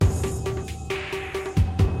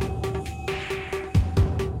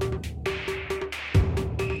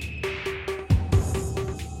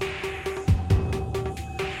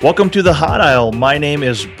Welcome to the Hot Aisle. My name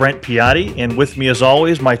is Brent Piatti, and with me as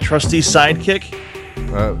always, my trusty sidekick.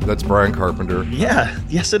 That's Brian Carpenter. Yeah,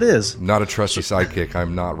 yes it is. Not a trusty sidekick.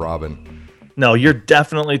 I'm not Robin. No, you're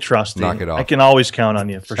definitely trusty. Knock it off. I can always count on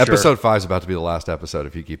you, for sure. Episode 5 is about to be the last episode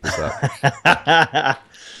if you keep this up.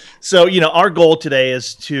 So, our goal today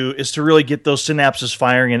is to really get those synapses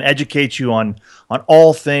firing and educate you on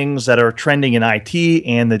all things that are trending in IT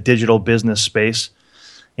and the digital business space.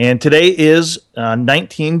 And today is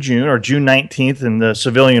 19 June, or June 19th in the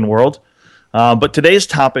civilian world. But today's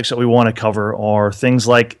topics that we want to cover are things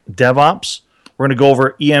like DevOps. We're going to go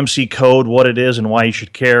over EMC Code, what it is and why you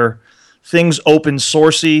should care. Things open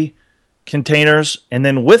sourcey, containers. And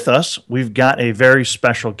then with us, we've got a very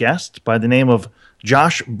special guest by the name of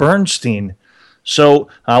Josh Bernstein. So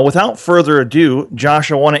without further ado,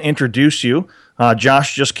 Josh, I want to introduce you.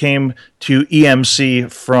 Josh just came to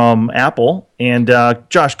EMC from Apple. And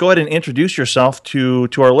Josh, go ahead and introduce yourself to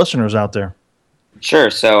our listeners out there. Sure.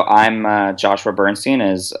 So I'm Joshua Bernstein,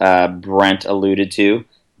 as Brent alluded to.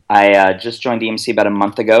 I just joined EMC about a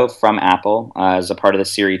month ago from Apple as a part of the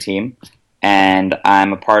Siri team. And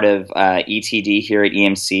I'm a part of ETD here at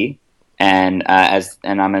EMC. And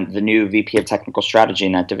I'm the new VP of Technical Strategy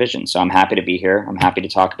in that division. So I'm happy to be here. I'm happy to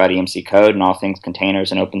talk about EMC Code and all things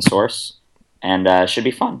containers and open source. And it should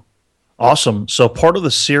be fun. Awesome. So part of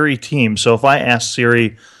the Siri team. So if I ask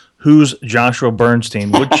Siri, who's Joshua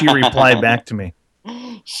Bernstein, would she reply back to me?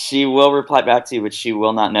 She will reply back to you, but she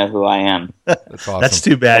will not know who I am. That's awesome. That's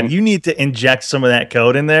too bad. You need to inject some of that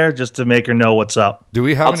code in there just to make her know what's up. Do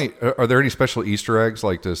we have any? Are there any special Easter eggs?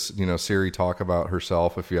 Like, does Siri talk about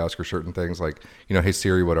herself if you ask her certain things? Like, hey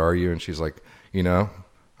Siri, what are you? And she's like,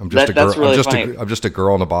 I'm just a girl. Really funny. I'm just a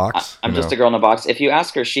girl in a box. I'm just a girl in a box. If you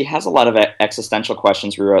ask her, she has a lot of existential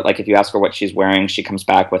questions we wrote. Like, if you ask her what she's wearing, she comes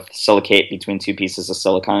back with silicate between two pieces of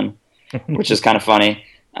silicone, which is kind of funny.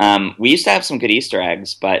 We used to have some good Easter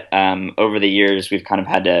eggs, but over the years we've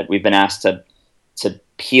been asked to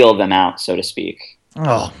peel them out, so to speak.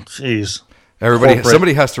 Oh, jeez.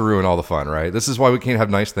 Somebody has to ruin all the fun, right? This is why we can't have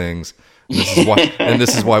nice things. And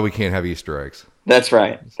this is why we can't have Easter eggs. That's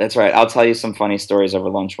right. I'll tell you some funny stories over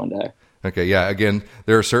lunch one day. Okay, yeah. Again,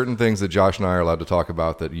 there are certain things that Josh and I are allowed to talk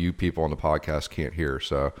about that you people on the podcast can't hear.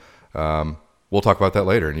 So we'll talk about that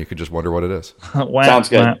later, and you can just wonder what it is. Sounds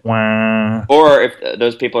good. Or if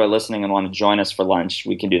those people are listening and want to join us for lunch,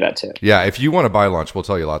 we can do that too. Yeah, if you want to buy lunch, we'll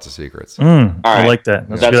tell you lots of secrets. All right. I like that.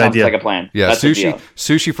 That's a good idea. That sounds like a plan. Yeah, that's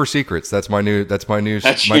sushi for secrets. That's my new. That's your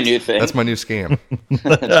new thing. That's my new scam.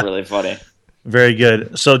 That's really funny. Very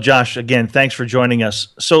good. So, Josh, again, thanks for joining us.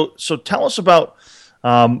 So tell us about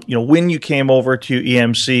when you came over to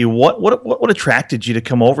EMC. What attracted you to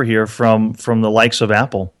come over here from the likes of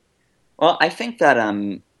Apple? Well, I think that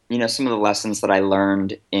some of the lessons that I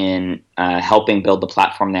learned in helping build the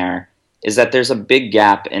platform there is that there's a big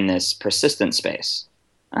gap in this persistent space.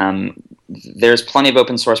 There's plenty of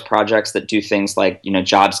open source projects that do things like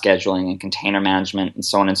job scheduling and container management and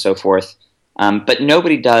so on and so forth, but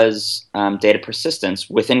nobody does data persistence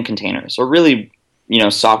within containers, or really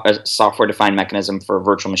a software-defined mechanism for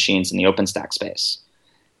virtual machines in the OpenStack space.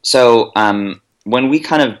 So when we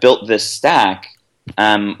kind of built this stack,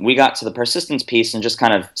 we got to the persistence piece and just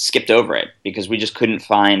kind of skipped over it because we just couldn't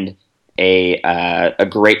find a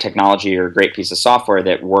great technology or a great piece of software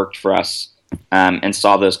that worked for us and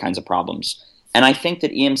solve those kinds of problems. And I think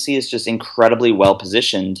that EMC is just incredibly well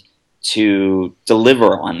positioned to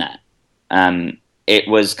deliver on that. It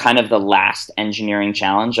was kind of the last engineering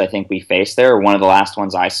challenge I think we faced there, or one of the last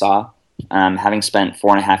ones I saw, having spent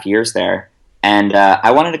 4.5 years there. And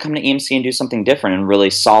I wanted to come to EMC and do something different and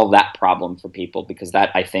really solve that problem for people, because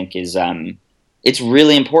that, I think, is it's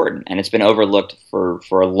really important, and it's been overlooked for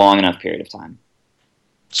a long enough period of time.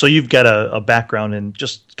 So you've got a background in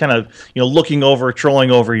just kind of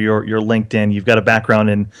trolling over your LinkedIn. You've got a background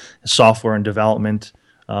in software and development.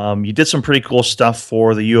 You did some pretty cool stuff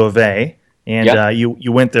for the U of A, and yep.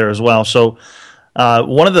 You went there as well. So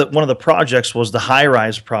one of the projects was the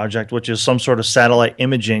HiRise project, which is some sort of satellite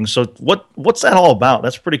imaging. So what's that all about?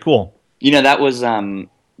 That's pretty cool. That was an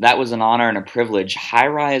honor and a privilege.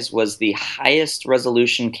 HiRise was the highest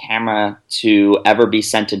resolution camera to ever be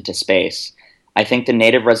sent into space. I think the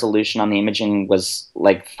native resolution on the imaging was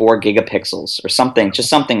like 4 gigapixels or something, just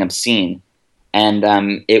something obscene.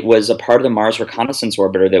 And it was a part of the Mars Reconnaissance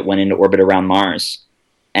Orbiter that went into orbit around Mars.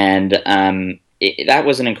 And that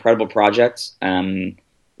was an incredible project. The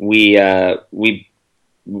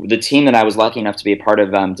team that I was lucky enough to be a part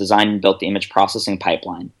of designed and built the image processing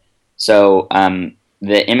pipeline. So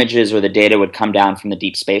the images or the data would come down from the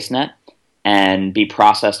Deep Space Net and be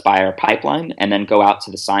processed by our pipeline and then go out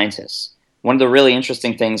to the scientists. one of the really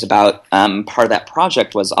interesting things about part of that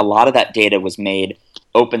project was a lot of that data was made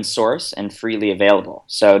open source and freely available.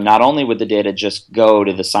 So not only would the data just go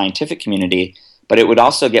to the scientific community, but it would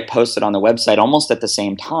also get posted on the website almost at the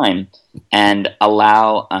same time and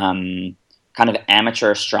allow kind of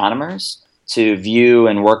amateur astronomers to view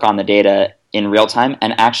and work on the data in real time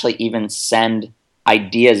and actually even send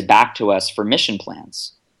ideas back to us for mission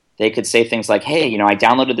plans. They could say things like, hey, I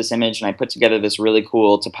downloaded this image and I put together this really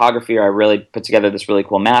cool topography, or I really put together this really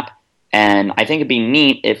cool map. And I think it'd be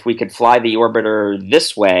neat if we could fly the orbiter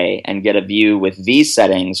this way and get a view with these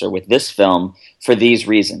settings or with this film for these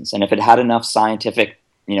reasons. And if it had enough scientific,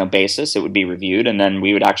 basis, it would be reviewed, and then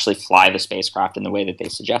we would actually fly the spacecraft in the way that they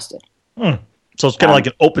suggested. So it's kind of like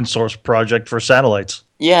an open source project for satellites.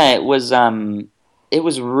 Yeah, it was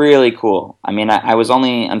really cool. I mean, I was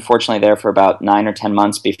only, unfortunately, there for about 9 or 10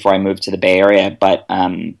 months before I moved to the Bay Area, but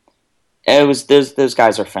those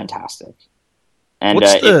guys are fantastic. And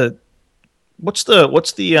what's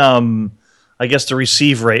the I guess the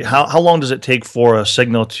receive rate? How long does it take for a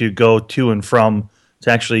signal to go to and from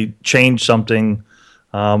to actually change something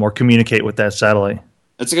or communicate with that satellite?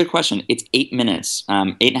 That's a good question. It's 8 minutes,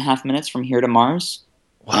 8.5 minutes from here to Mars.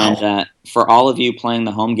 Wow. And for all of you playing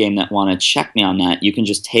the home game that want to check me on that, you can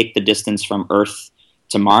just take the distance from Earth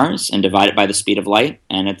to Mars and divide it by the speed of light,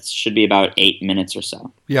 and it should be about 8 minutes or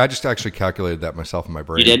so. Yeah, I just actually calculated that myself in my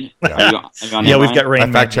brain. You did? Yeah, yeah, we've got Rain.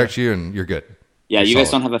 I fact-checked you, and you're good. Yeah, you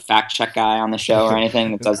guys don't have a fact-check guy on the show or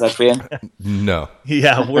anything that does that for you? No.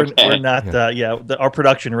 Yeah, we're not. Our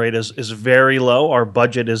production rate is very low. Our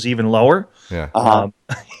budget is even lower. Yeah.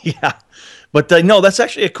 Yeah. But no, that's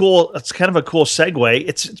actually it's kind of a cool segue.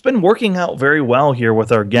 It's been working out very well here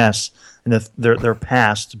with our guests and their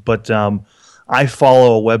past. But I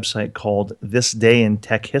follow a website called This Day in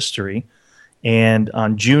Tech History, and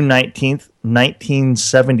on June 19th,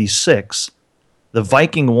 1976, the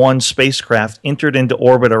Viking 1 spacecraft entered into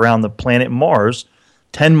orbit around the planet Mars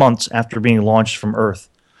 10 months after being launched from Earth.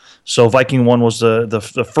 So Viking 1 was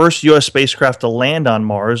the first U.S. spacecraft to land on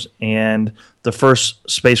Mars and the first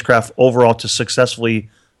spacecraft overall to successfully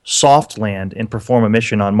soft land and perform a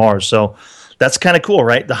mission on Mars. So that's kind of cool,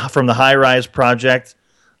 right? From the HiRISE project,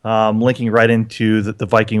 linking right into the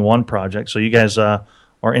Viking 1 project. So you guys are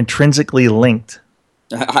intrinsically linked.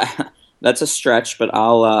 That's a stretch, but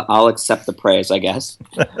I'll accept the praise, I guess.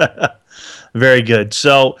 Very good.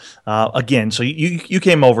 So again, so you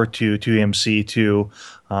came over to EMC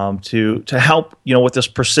to help with this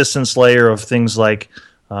persistence layer of things like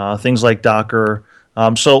Docker.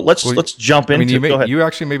 So let's jump into. Go ahead. You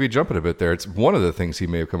actually maybe jumping a bit there. It's one of the things he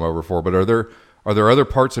may have come over for. But are there other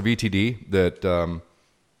parts of ETD that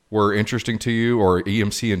were interesting to you, or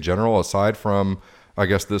EMC in general, aside from, I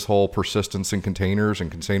guess, this whole persistence in containers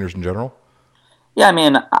and containers in general? Yeah, I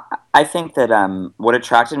mean, I think that what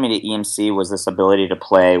attracted me to EMC was this ability to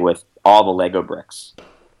play with all the Lego bricks.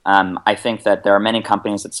 I think that there are many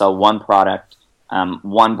companies that sell one product,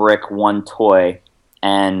 one brick, one toy,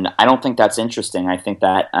 and I don't think that's interesting. I think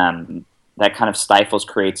that that kind of stifles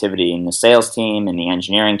creativity in the sales team and the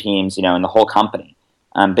engineering teams, and the whole company.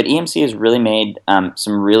 But EMC has really made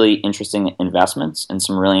some really interesting investments and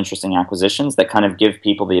some really interesting acquisitions that kind of give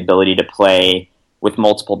people the ability to play with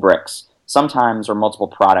multiple bricks, sometimes, or multiple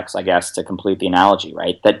products, I guess, to complete the analogy,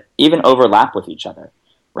 right, that even overlap with each other,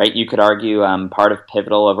 right? You could argue part of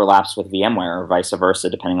Pivotal overlaps with VMware or vice versa,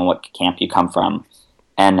 depending on what camp you come from.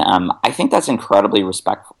 And I think that's incredibly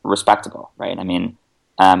respectable, right? I mean,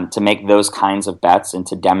 to make those kinds of bets and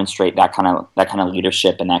to demonstrate that kind of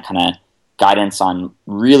leadership and that kind of guidance on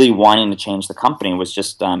really wanting to change the company was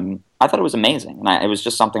just, I thought it was amazing. And it was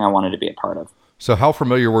just something I wanted to be a part of. So how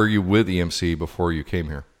familiar were you with EMC before you came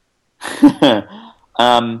here?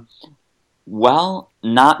 Well,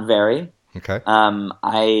 not very. Okay.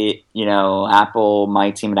 Apple,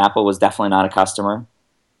 my team at Apple was definitely not a customer.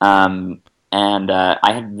 And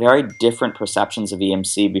I had very different perceptions of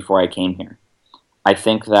EMC before I came here. I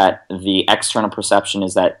think that the external perception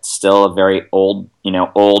is that still a very old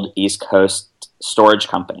East Coast storage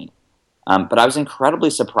company. But I was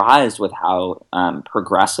incredibly surprised with how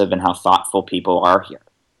progressive and how thoughtful people are here.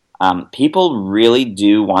 People really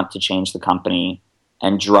do want to change the company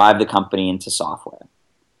and drive the company into software.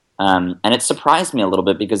 And it surprised me a little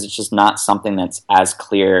bit because it's just not something that's as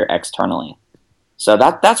clear externally. So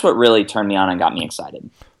that's what really turned me on and got me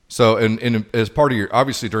excited. So, and as part of your,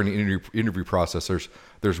 obviously during the interview process,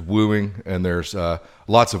 there's wooing and there's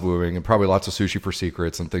lots of wooing and probably lots of sushi for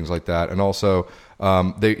secrets and things like that. And also,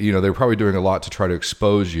 they're probably doing a lot to try to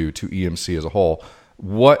expose you to EMC as a whole.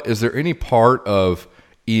 Is there any part of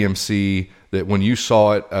EMC that when you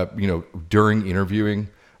saw it, during interviewing,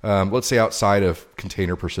 let's say outside of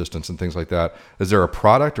container persistence and things like that, is there a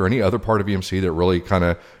product or any other part of EMC that really kind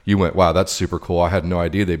of you went, wow, that's super cool. I had no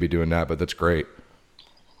idea they'd be doing that, but that's great.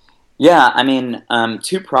 Yeah, I mean,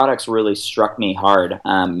 two products really struck me hard.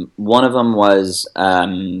 One of them was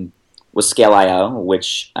Scale.io,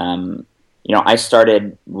 which I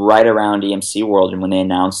started right around EMC World, and when they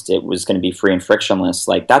announced it was going to be free and frictionless,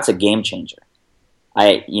 like that's a game changer.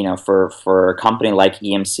 For a company like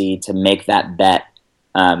EMC to make that bet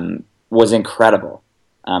was incredible.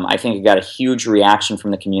 I think it got a huge reaction from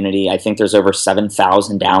the community. I think there's over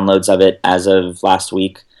 7,000 downloads of it as of last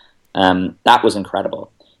week. That was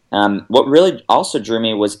incredible. What really also drew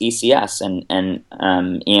me was ECS and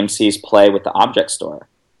EMC's play with the object store.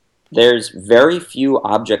 There's very few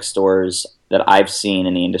object stores that I've seen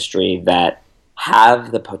in the industry that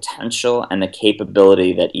have the potential and the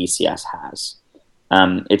capability that ECS has.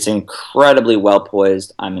 It's incredibly well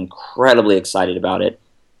poised. I'm incredibly excited about it,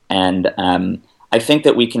 and I think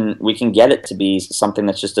that we can get it to be something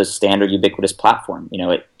that's just a standard ubiquitous platform.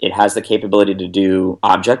 It has the capability to do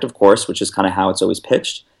object, of course, which is kind of how it's always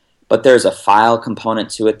pitched. But there's a file component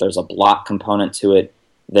to it. There's a block component to it.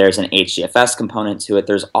 There's an HDFS component to it.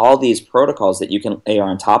 There's all these protocols that you can layer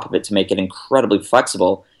on top of it to make it incredibly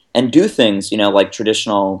flexible and do things, like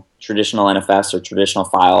traditional NFS or traditional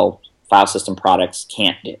file system products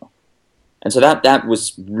can't do. And so that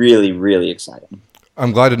was really, really exciting.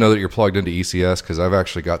 I'm glad to know that you're plugged into ECS because I've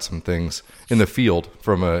actually got some things in the field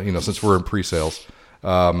from since we're in pre-sales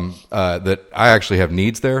that I actually have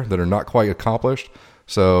needs there that are not quite accomplished.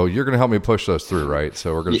 So you're going to help me push those through, right?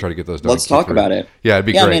 So we're going to try to get those done. Let's talk about it. Yeah, it'd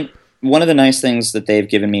be great. I mean, one of the nice things that they've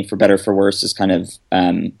given me, for better or for worse, is kind of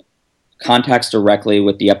contacts directly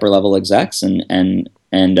with the upper level execs, and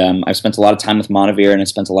I've spent a lot of time with Montevere, and I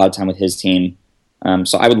spent a lot of time with his team.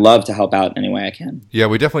 So I would love to help out any way I can. Yeah,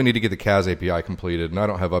 we definitely need to get the CAS API completed, and I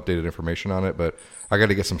don't have updated information on it, but I got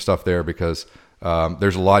to get some stuff there because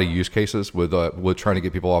there's a lot of use cases with trying to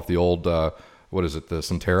get people off the old. What is it, the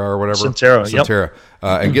Centera or whatever? Centera. Yep.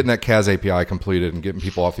 And getting that CAS API completed and getting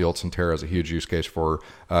people off the old Centera is a huge use case for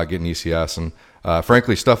getting ECS. And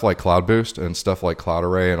frankly, stuff like Cloud Boost and stuff like Cloud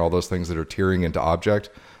Array and all those things that are tiering into object.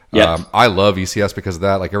 Yep. I love ECS because of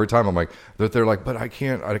that. Like every time I'm like, they're like, but I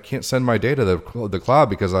can't send my data to the cloud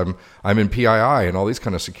because I'm in PII and all these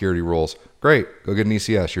kind of security rules. Great, go get an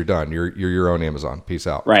ECS. You're done. You're your own Amazon. Peace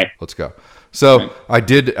out. Right. Let's go. So I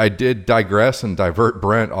did digress and divert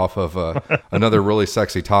Brent off of another really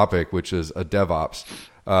sexy topic, which is a DevOps.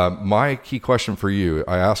 My key question for you,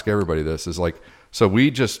 I ask everybody this, is like, so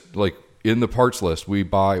we just like in the parts list, we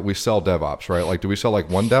sell DevOps, right? Like, do we sell like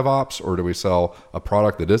one DevOps or do we sell a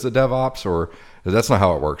product that is a DevOps, or that's not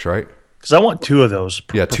how it works, right? Because I want two of those.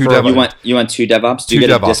 Yeah, two DevOps. You want two DevOps? Do you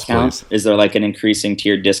get a discount? Please. Is there like an increasing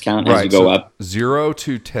tiered discount as you go up? 0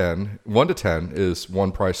 to 10, 1 to 10 is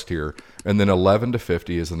one price tier, and then 11 to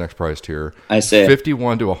 50 is the next price tier. I see.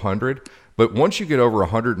 51 to 100, but once you get over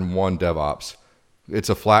 101 DevOps, it's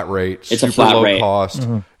a flat rate. It's super a flat low rate. Cost.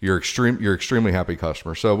 Mm-hmm. You're extremely happy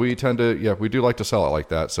customer. So we tend to, we do like to sell it like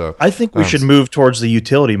that. So I think we should move towards the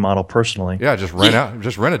utility model personally. Yeah, just rent a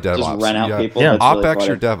DevOps. Just rent out people. Yeah. OpEx really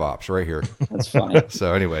your DevOps right here. That's funny.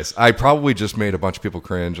 So anyways, I probably just made a bunch of people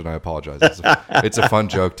cringe, and I apologize. It's a fun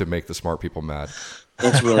joke to make the smart people mad.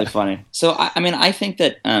 It's really funny. So, I think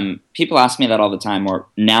that people ask me that all the time, or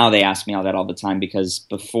now they ask me all that all the time, because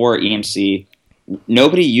before EMC,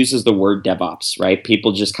 nobody uses the word DevOps, right?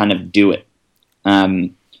 People just kind of do it.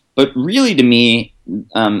 But really, to me,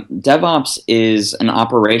 DevOps is an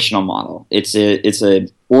operational model. It's a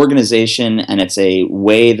organization, and it's a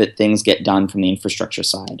way that things get done from the infrastructure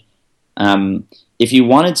side. If you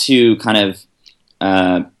wanted to kind of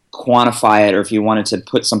quantify it, or if you wanted to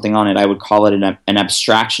put something on it, I would call it an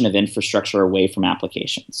abstraction of infrastructure away from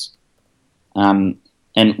applications. And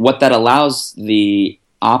what that allows the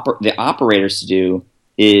operators to do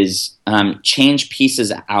is change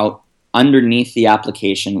pieces out underneath the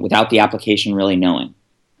application without the application really knowing.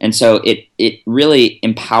 And so it really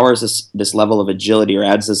empowers this level of agility, or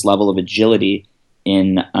adds this level of agility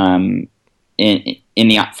for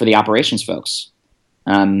the operations folks.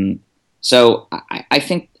 So I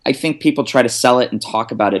think people try to sell it and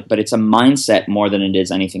talk about it, but it's a mindset more than it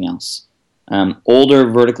is anything else.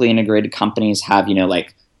 Older vertically integrated companies have,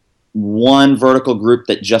 like one vertical group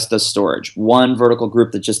that just does storage, one vertical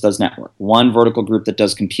group that just does network, one vertical group that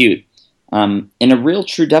does compute. In a real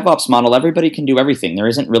true DevOps model, everybody can do everything. There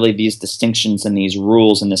isn't really these distinctions and these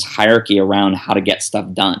rules and this hierarchy around how to get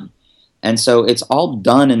stuff done. And so it's all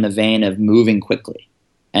done in the vein of moving quickly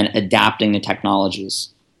and adapting the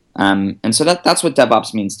technologies. And so that's what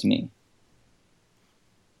DevOps means to me.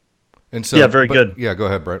 And so, Yeah, very good. Yeah, go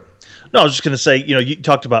ahead, Brett. No, I was just going to say, you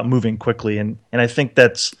talked about moving quickly, and I think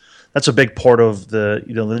that's a big part of the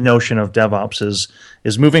the notion of DevOps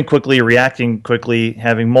is moving quickly, reacting quickly,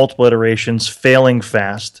 having multiple iterations, failing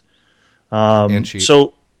fast, and cheap.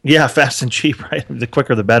 So yeah, fast and cheap, right? The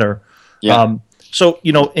quicker the better. Yeah. So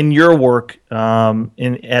in your work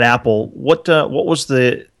at Apple, what was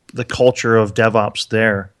the culture of DevOps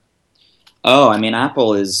there? Oh, I mean,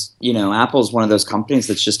 Apple's one of those companies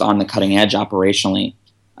that's just on the cutting edge operationally.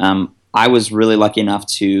 I was really lucky enough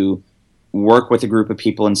to work with a group of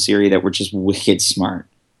people in Siri that were just wicked smart.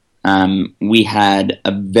 We had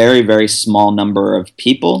a very, very small number of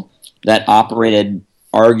people that operated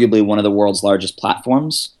arguably one of the world's largest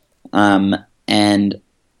platforms. And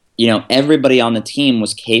everybody on the team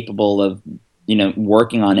was capable of,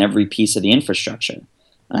 working on every piece of the infrastructure.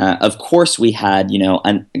 Of course, we had,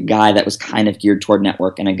 a guy that was kind of geared toward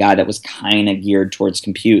network and a guy that was kind of geared towards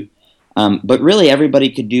compute. But really, everybody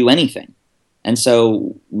could do anything. And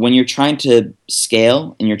so when you're trying to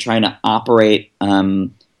scale and you're trying to operate a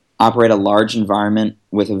large environment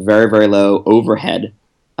with a very, very low overhead,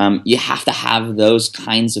 you have to have those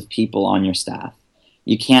kinds of people on your staff.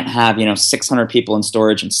 You can't have 600 people in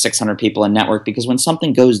storage and 600 people in network, because when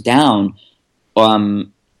something goes down,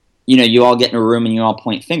 you all get in a room and you all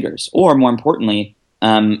point fingers. Or more importantly,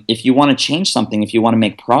 if you want to change something, if you want to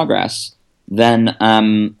make progress, then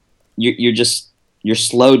you're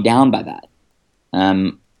slowed down by that.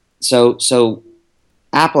 So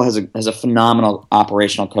Apple has a phenomenal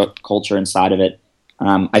operational culture inside of it.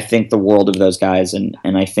 I think the world of those guys, and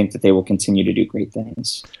I think that they will continue to do great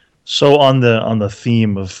things. So on the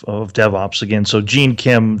theme of DevOps again, so Gene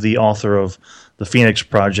Kim, the author of the Phoenix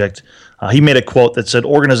Project, he made a quote that said,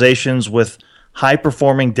 "Organizations with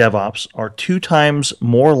high-performing DevOps are 2 times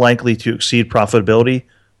more likely to exceed profitability,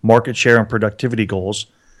 market share, and productivity goals,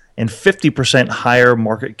 and 50% higher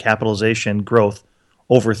market capitalization growth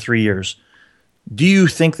over 3 years." Do you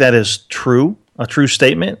think that is true, a true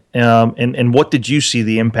statement? And what did you see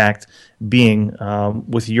the impact being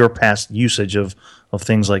with your past usage of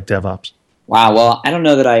things like DevOps? Wow. Well, I don't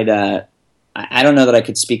know that I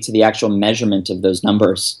could speak to the actual measurement of those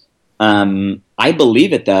numbers. I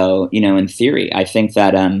believe it, though. In theory, I think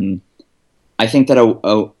that an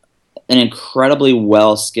incredibly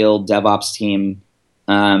well-skilled DevOps team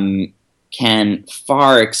can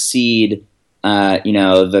far exceed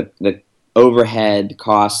the overhead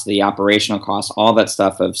costs, the operational costs, all that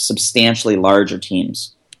stuff of substantially larger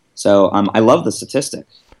teams. So I love the statistic.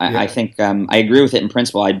 I think I agree with it in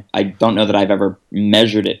principle. I don't know that I've ever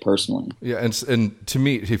measured it personally. Yeah, and to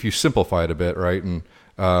me, if you simplify it a bit, right, and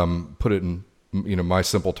put it in my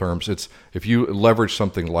simple terms, it's if you leverage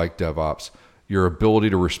something like DevOps, your ability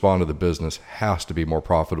to respond to the business has to be more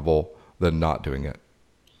profitable than not doing it.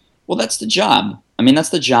 Well, that's the job. I mean, that's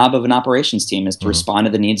the job of an operations team, is to respond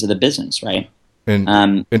to the needs of the business, right?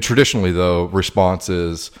 And traditionally, though, response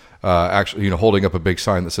is actually holding up a big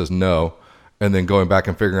sign that says no, and then going back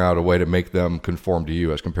and figuring out a way to make them conform to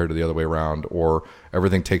you as compared to the other way around, or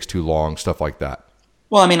everything takes too long, stuff like that.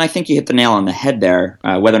 Well, I mean, I think you hit the nail on the head there,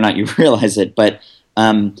 whether or not you realize it. But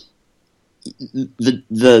the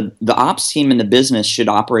ops team and the business should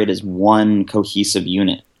operate as one cohesive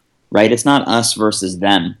unit, right? It's not us versus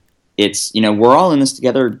them. It's, we're all in this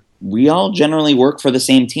together. We all generally work for the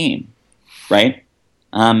same team, right?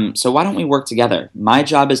 So why don't we work together? My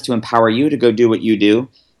job is to empower you to go do what you do,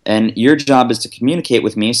 and your job is to communicate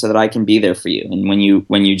with me so that I can be there for you. And when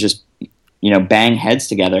you just bang heads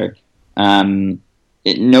together,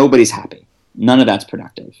 nobody's happy. None of that's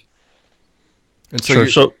productive. And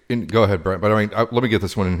so, go ahead, Brent. But I mean, let me get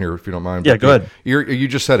this one in here if you don't mind. Yeah, go ahead. You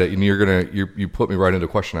just said it, and you put me right into a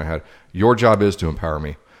question I had. Your job is to empower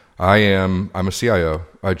me. I'm a CIO.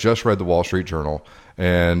 I just read the Wall Street Journal,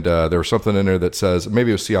 and there was something in there that says,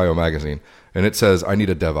 maybe it was CIO magazine, and it says I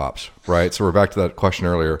need a DevOps, right? So we're back to that question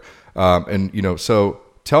earlier, so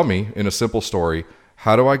tell me in a simple story,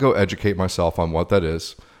 how do I go educate myself on what that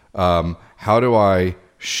is? How do I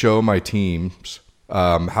show my teams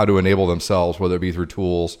how to enable themselves, whether it be through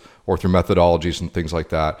tools or through methodologies and things like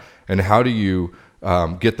that? And how do you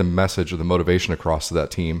get the message or the motivation across to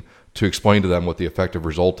that team to explain to them what the effective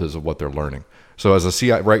result is of what they're learning? So as a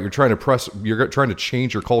CIO, right, you're trying to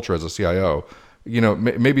change your culture as a CIO.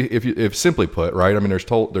 Maybe if simply put, right, I mean, there's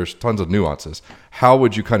tons of nuances. How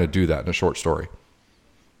would you kind of do that in a short story?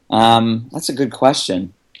 That's a good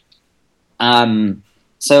question.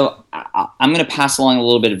 So I'm going to pass along a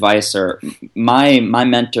little bit of advice. Or my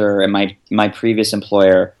mentor and my previous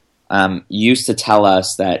employer used to tell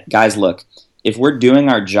us that, guys, look, if we're doing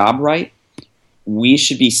our job right, we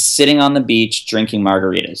should be sitting on the beach drinking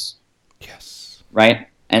margaritas. right?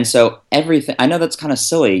 And so everything, I know that's kind of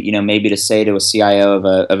silly, maybe to say to a CIO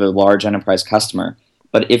of a large enterprise customer,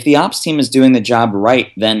 but if the ops team is doing the job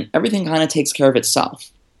right, then everything kind of takes care of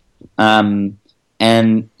itself. And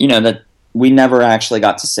that we never actually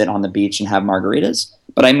got to sit on the beach and have margaritas.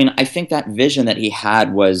 But I mean, I think that vision that he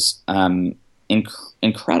had was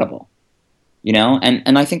incredible,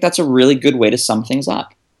 and I think that's a really good way to sum things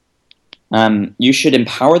up. You should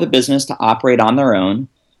empower the business to operate on their own.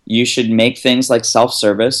 You should make things like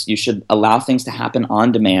self-service. You should allow things to happen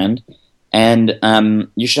on demand. And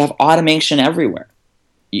you should have automation everywhere.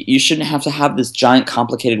 You shouldn't have to have this giant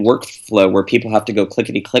complicated workflow where people have to go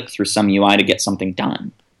clickety-click through some UI to get something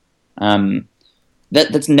done.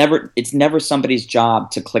 It's never somebody's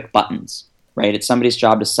job to click buttons, right? It's somebody's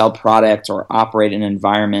job to sell product or operate an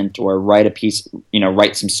environment or write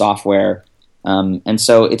write some software. And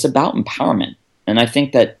so it's about empowerment. And I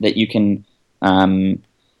think that you can,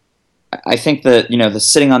 I think that, the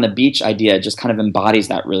sitting on the beach idea just kind of embodies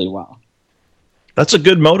that really well. That's a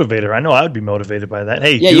good motivator. I know I would be motivated by that.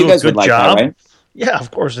 Hey, yeah, do you guys a good would like job. That, right? Yeah,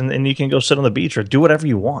 of course. And you can go sit on the beach or do whatever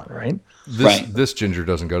you want, right? This ginger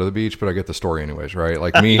doesn't go to the beach, but I get the story anyways, right?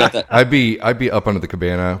 Like me, I'd be up under the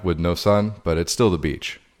cabana with no sun, but it's still the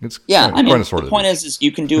beach. It's the point is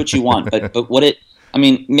you can do what you want, but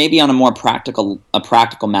maybe on a more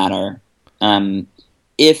practical matter,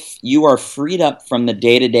 if you are freed up from the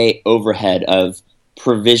day-to-day overhead of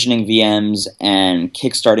provisioning VMs and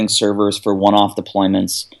kickstarting servers for one-off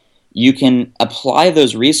deployments, you can apply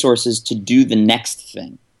those resources to do the next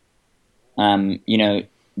thing.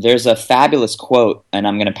 There's a fabulous quote, and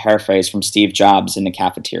I'm going to paraphrase, from Steve Jobs in the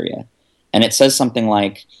cafeteria. And it says something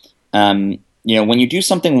like, when you do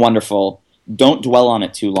something wonderful, don't dwell on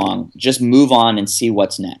it too long. Just move on and see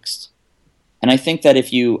what's next. And I think that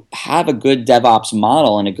if you have a good DevOps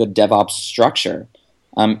model and a good DevOps structure,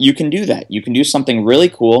 you can do that. You can do something really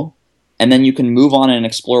cool, and then you can move on and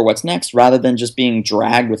explore what's next rather than just being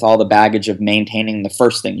dragged with all the baggage of maintaining the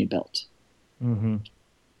first thing you built. Mm-hmm.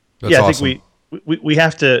 That's awesome. I think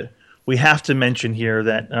we have to mention here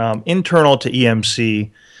that internal to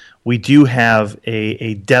EMC, we do have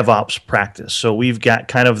a DevOps practice. So we've got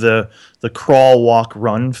kind of the crawl, walk,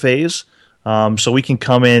 run phase. So we can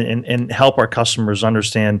come in and help our customers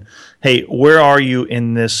understand, hey, where are you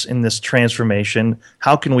in this transformation?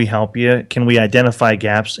 How can we help you? Can we identify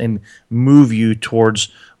gaps and move you towards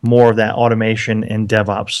more of that automation and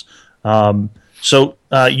DevOps? So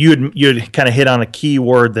you'd kind of hit on a key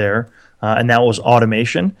word there, and that was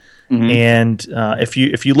automation. Mm-hmm. And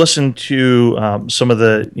if you listen to some of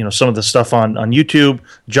the stuff on YouTube,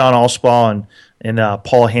 John Allspaw and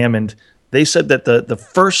Paul Hammond, they said that the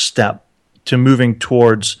first step to moving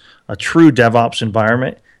towards a true DevOps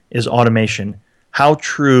environment is automation. How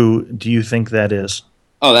true do you think that is?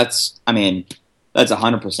 Oh, that's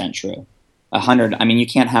 100% true. 100. I mean, you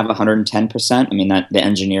can't have 110%. I mean, that the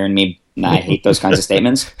engineer in me, I hate those kinds of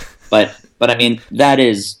statements. But I mean, that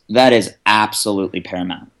is absolutely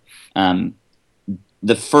paramount.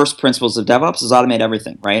 The first principles of DevOps is automate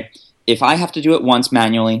everything, right? If I have to do it once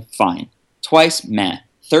manually, fine. Twice, meh.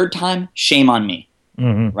 Third time, shame on me,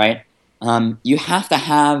 mm-hmm. right? You have to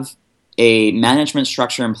have a management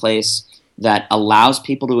structure in place that allows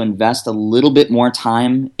people to invest a little bit more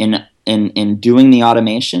time in doing the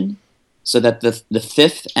automation, so that the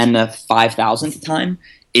fifth and the 5,000th time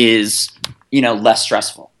is less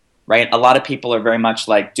stressful, right? A lot of people are very much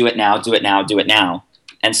like, do it now, do it now, do it now.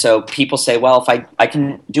 And so people say, well, if I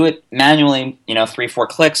can do it manually, 3-4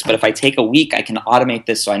 clicks, but if I take a week, I can automate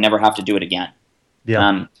this so I never have to do it again.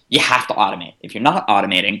 Yeah. You have to automate. If you're not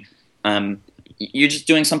automating, you're just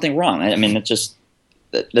doing something wrong. I mean,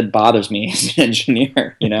 that bothers me as an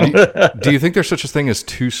engineer, Do you think there's such a thing as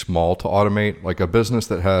too small to automate? Like a business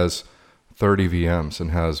that has 30 VMs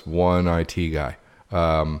and has one IT guy,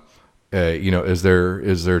 is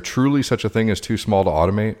there truly such a thing as too small to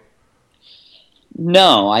automate?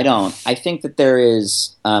 No, I don't. I think that there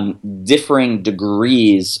is differing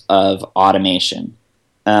degrees of automation.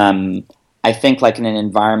 I think like in an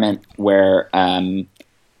environment where,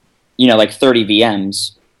 like 30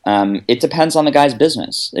 VMs, it depends on the guy's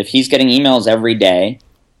business. If he's getting emails every day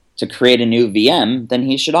to create a new VM, then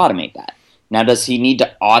he should automate that. Now, does he need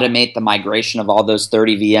to automate the migration of all those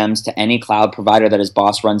 30 VMs to any cloud provider that his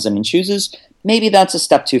boss runs in and chooses? Maybe that's a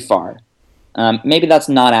step too far. Maybe that's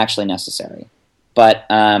not actually necessary. But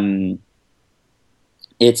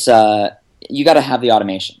it's you got to have the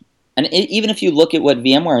automation. And even if you look at what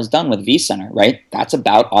VMware has done with vCenter, right? That's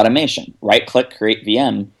about automation. Right click, create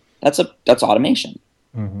VM. That's automation.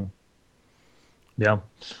 Mm-hmm. Yeah.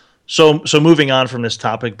 So moving on from this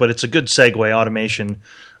topic, but it's a good segue. Automation.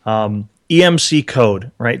 EMC Code,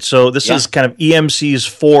 right? So this is kind of EMC's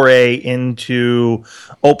foray into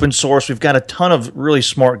open source. We've got a ton of really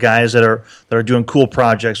smart guys that are doing cool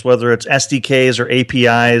projects, whether it's SDKs or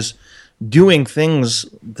APIs, doing things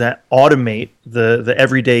that automate the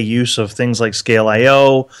everyday use of things like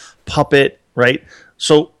Scale.io, Puppet, right?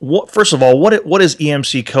 So first of all, what is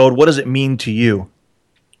EMC Code? What does it mean to you?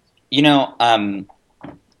 I'm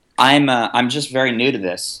just very new to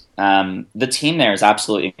this. The team there is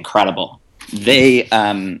absolutely incredible. They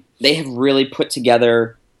have really put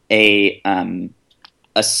together a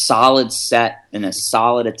solid set and a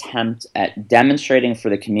solid attempt at demonstrating for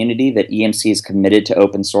the community that EMC is committed to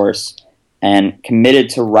open source and committed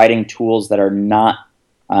to writing tools that are not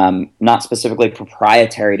specifically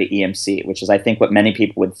proprietary to EMC, which is, I think, what many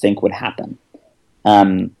people would think would happen.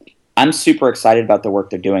 I'm super excited about the work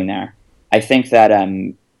they're doing there. I think that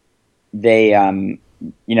they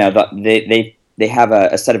have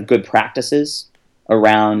a set of good practices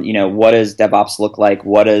around, what does DevOps look like?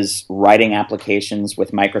 What does writing applications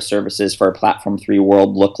with microservices for a Platform 3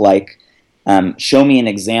 world look like? Show me an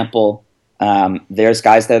example. There's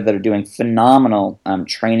guys there that are doing phenomenal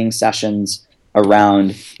training sessions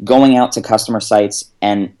around going out to customer sites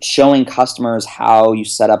and showing customers how you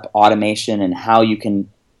set up automation and how you can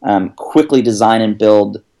quickly design and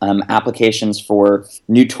build applications for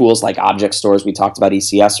new tools like object stores. We talked about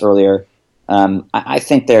ECS earlier. I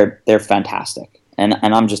think they're fantastic, and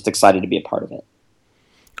I'm just excited to be a part of it.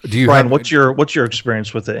 Brian, what's your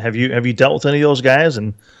experience with it? Have you dealt with any of those guys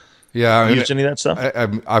and used any of that stuff?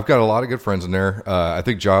 I've got a lot of good friends in there. I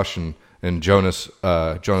think Josh and Jonas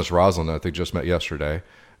Roslin, I think, just met yesterday.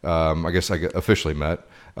 I guess I officially met.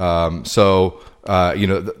 There's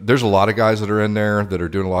a lot of guys that are in there that are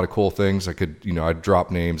doing a lot of cool things. I'd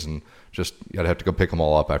drop names and just I'd have to go pick them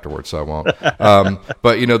all up afterwards, so I won't.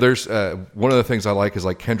 But there's one of the things I like is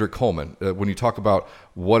like Kendrick Coleman. When you talk about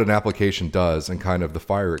what an application does and kind of the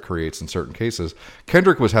fire it creates in certain cases,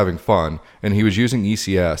 Kendrick was having fun and he was using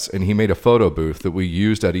ECS and he made a photo booth that we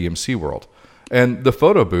used at EMC World. And the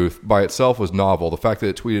photo booth by itself was novel. The fact that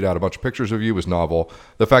it tweeted out a bunch of pictures of you was novel.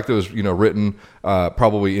 The fact that it was written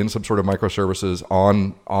probably in some sort of microservices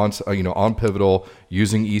on Pivotal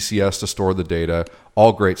using ECS to store the data,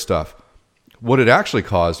 all great stuff. What it actually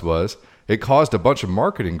caused was it caused a bunch of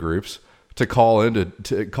marketing groups to call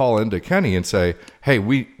into Kenny and say, "Hey,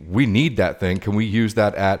 we need that thing. Can we use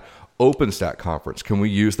that at OpenStack conference? Can we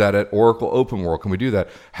use that at Oracle Open World? Can we do that?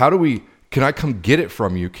 Can I come get it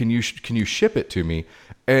from you? Can you ship it to me?"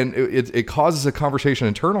 And it causes a conversation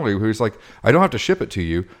internally where he's like, "I don't have to ship it to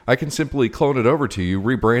you. I can simply clone it over to you,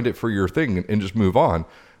 rebrand it for your thing, and just move on."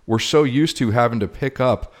 We're so used to having to pick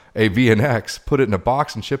up a VNX, put it in a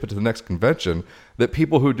box, and ship it to the next convention that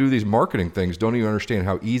people who do these marketing things don't even understand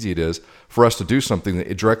how easy it is for us to do something that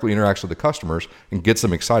it directly interacts with the customers and gets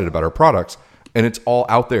them excited about our products. And it's all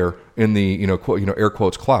out there in the air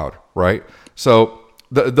quotes cloud, right? So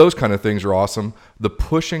those kind of things are awesome. The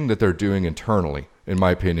pushing that they're doing internally, in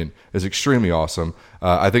my opinion, is extremely awesome.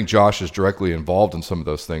 I think Josh is directly involved in some of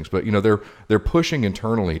those things, but they're pushing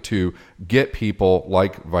internally to get people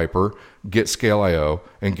like Viper, get Scale.io,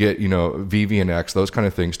 and get VVNX, those kind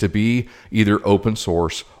of things, to be either open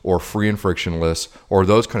source or free and frictionless, or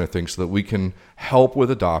those kind of things, so that we can help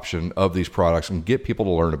with adoption of these products and get people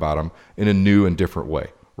to learn about them in a new and different way.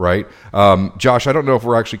 Right? Josh, I don't know if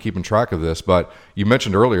we're actually keeping track of this, but you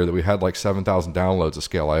mentioned earlier that we had like 7,000 downloads of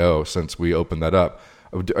Scale.io since we opened that up.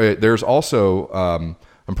 There's also,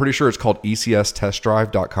 I'm pretty sure it's called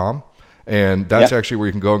ECStestdrive.com, and that's actually where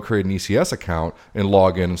you can go and create an ECS account and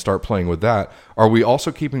log in and start playing with that. Are we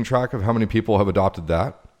also keeping track of how many people have adopted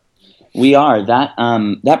that? We are.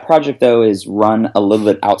 That project, though, is run a little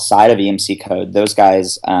bit outside of EMC Code. Those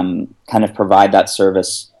guys kind of provide that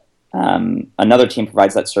service. Another team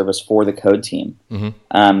provides that service for the code team.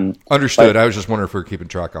 Mm-hmm. Understood. I was just wondering if we were keeping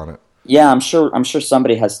track on it. Yeah, I'm sure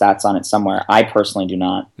somebody has stats on it somewhere. I personally do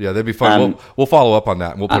not. Yeah, that'd be fun. We'll follow up on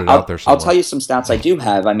that, and we'll put it out there somewhere. I'll tell you some stats I do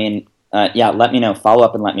have. I mean, let me know. Follow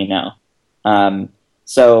up and let me know.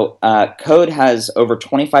 So Code has over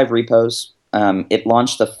 25 repos. It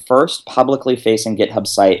launched the first publicly facing GitHub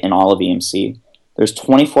site in all of EMC. There's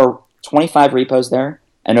 25 repos there,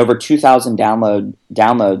 and over 2,000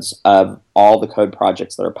 downloads of all the code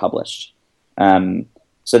projects that are published.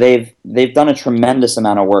 So they've done a tremendous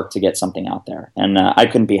amount of work to get something out there, and I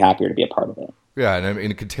couldn't be happier to be a part of it. Yeah, and I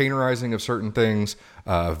mean, containerizing of certain things,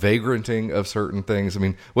 vagranting of certain things. I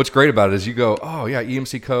mean, what's great about it is you go, oh yeah,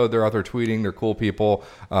 EMC Code, they're out there tweeting, they're cool people.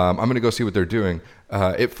 I'm going to go see what they're doing.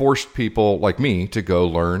 It forced people like me to go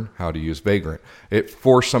learn how to use Vagrant. It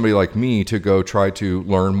forced somebody like me to go try to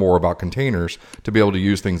learn more about containers to be able to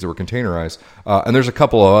use things that were containerized. And there's a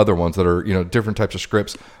couple of other ones that are, different types of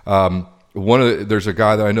scripts. There's a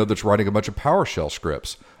guy that I know that's writing a bunch of PowerShell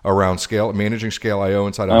scripts around managing scale IO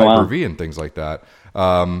inside of Hyper-V and things like that.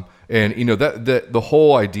 And that the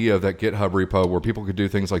whole idea of that GitHub repo where people could do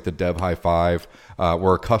things like the Dev High Five,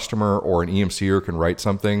 where a customer or an EMCer can write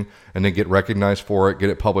something and then get recognized for it, get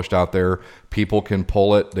it published out there. People can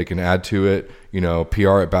pull it, they can add to it,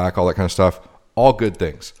 PR it back, all that kind of stuff. All good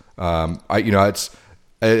things.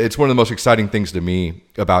 It's one of the most exciting things to me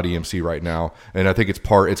about EMC right now, and I think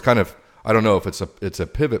it's kind of, I don't know if it's a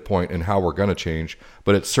pivot point in how we're going to change,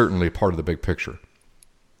 but it's certainly part of the big picture.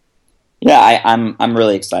 Yeah, I'm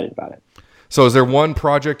really excited about it. So is there one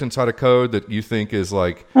project inside of code that you think is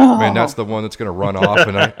like, man, that's the one that's going to run off?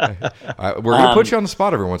 And we're going to put you on the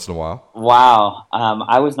spot every once in a while. Wow.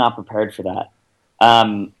 I was not prepared for that.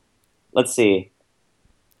 Let's see.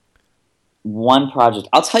 One project.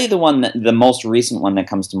 I'll tell you the most recent one that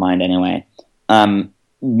comes to mind anyway.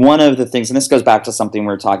 One of the things, and this goes back to something we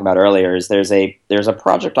were talking about earlier, is there's a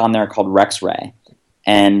project on there called RexRay.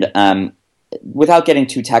 And without getting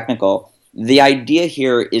too technical, the idea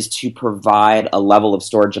here is to provide a level of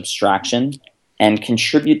storage abstraction and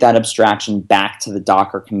contribute that abstraction back to the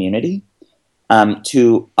Docker community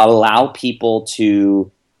to allow people to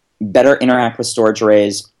better interact with storage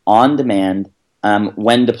arrays on demand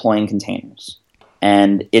when deploying containers.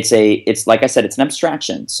 And it's like I said, it's an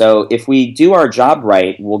abstraction. So if we do our job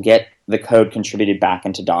right, we'll get the code contributed back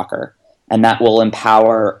into Docker, and that will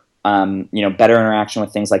empower better interaction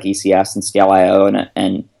with things like ECS and Scale IO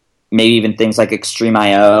and maybe even things like Extreme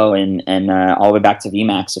IO and all the way back to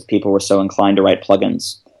Vmax if people were so inclined to write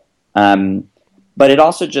plugins. But it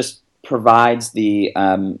also just provides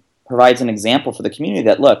an example for the community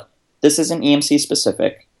that, look, this isn't EMC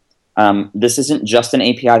specific. This isn't just an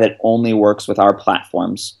API that only works with our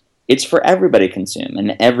platforms. It's for everybody to consume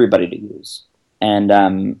and everybody to use. And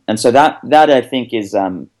so that I think is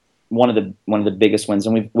one of the biggest wins.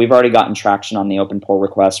 And we've already gotten traction on the open pull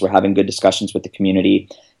requests. We're having good discussions with the community.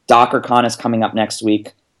 DockerCon is coming up next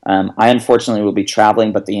week. I unfortunately will be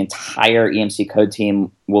traveling, but the entire EMC Code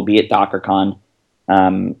team will be at DockerCon.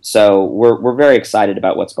 So we're very excited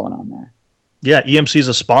about what's going on there. Yeah, EMC is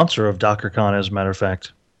a sponsor of DockerCon, as a matter of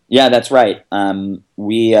fact. Yeah, that's right.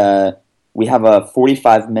 We have a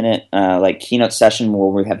 45-minute keynote session where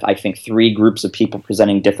we have, I think, 3 groups of people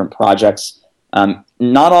presenting different projects.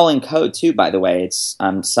 Not all in code, too, by the way. It's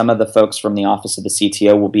some of the folks from the office of the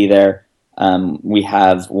CTO will be there. We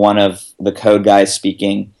have one of the code guys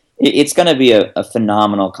speaking. It's going to be a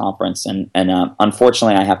phenomenal conference, and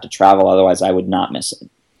unfortunately, I have to travel. Otherwise, I would not miss it.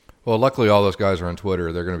 Well, luckily, all those guys are on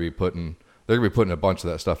Twitter. They're going to be putting a bunch of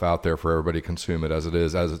that stuff out there for everybody to consume it as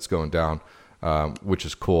it's going down, which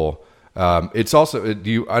is cool. It's also I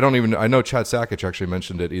know Chad Sakich actually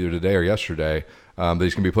mentioned it either today or yesterday that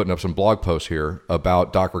he's going to be putting up some blog posts here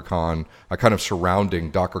about DockerCon, kind of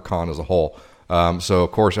surrounding DockerCon as a whole. So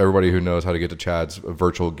of course everybody who knows how to get to Chad's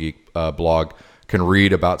Virtual Geek blog can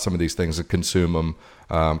read about some of these things and consume them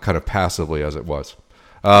kind of passively as it was.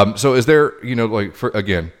 So is there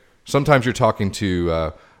sometimes you're talking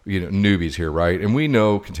to newbies here, right? And we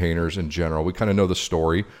know containers in general. We kind of know the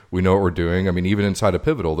story. We know what we're doing. I mean, even inside of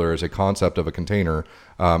Pivotal, there is a concept of a container.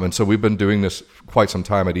 And so we've been doing this quite some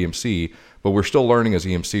time at EMC, but we're still learning as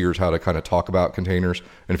EMCers how to kind of talk about containers.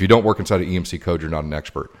 And if you don't work inside of EMC Code, you're not an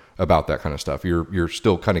expert about that kind of stuff. You're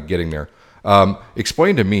still kind of getting there.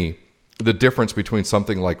 Explain to me the difference between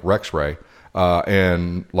something like RexRay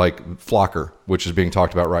and like Flocker, which is being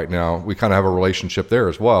talked about right now. We kind of have a relationship there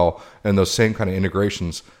as well, and those same kind of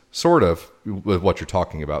integrations sort of with what you're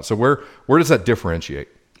talking about. So where does that differentiate?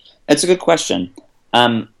 That's a good question.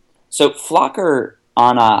 So Flocker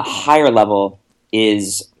on a higher level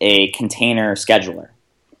is a container scheduler.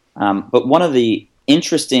 But one of the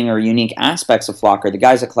interesting or unique aspects of Flocker, the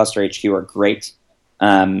guys at Cluster HQ are great.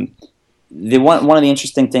 One of the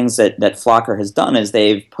interesting things that Flocker has done is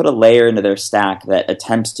they've put a layer into their stack that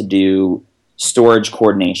attempts to do storage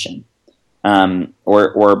coordination,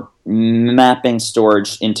 or mapping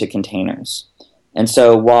storage into containers. And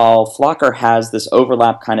so while Flocker has this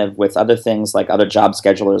overlap kind of with other things like other job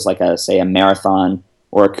schedulers, like say a Marathon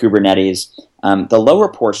or a Kubernetes, the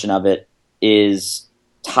lower portion of it is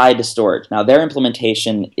tied to storage. Now their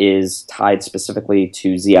implementation is tied specifically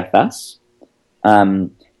to ZFS.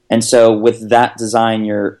 And so with that design,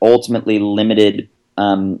 you're ultimately limited.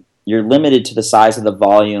 You're limited to the size of the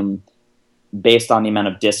volume based on the amount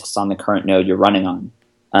of disks on the current node you're running on.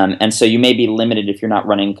 And so you may be limited if you're not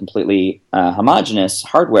running completely homogeneous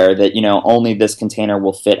hardware that, only this container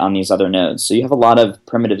will fit on these other nodes. So you have a lot of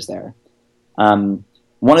primitives there.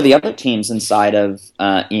 One of the other teams inside of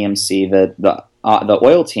EMC, the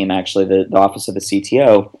oil team, actually, the office of the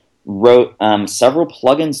CTO, wrote several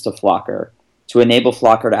plugins to Flocker to enable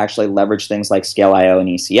Flocker to actually leverage things like Scale.io and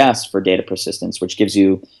ECS for data persistence, which gives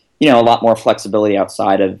you, a lot more flexibility out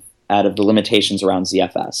of the limitations around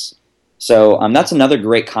ZFS. So that's another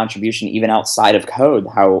great contribution, even outside of code,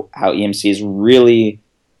 how EMC is really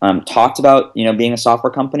talked about, being a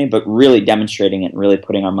software company, but really demonstrating it and really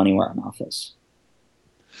putting our money where our mouth is.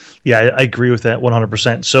 Yeah, I agree with that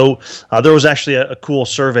 100%. So there was actually a cool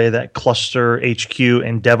survey that Cluster HQ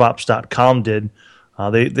and DevOps.com did.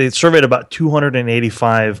 They surveyed about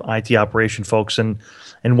 285 IT operation folks, and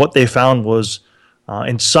what they found was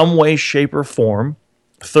in some way, shape, or form,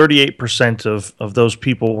 38% of those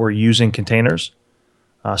people were using containers.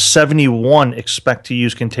 71 expect to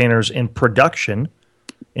use containers in production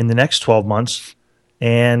in the next 12 months,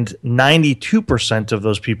 and 92% of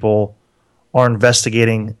those people are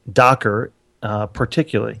investigating Docker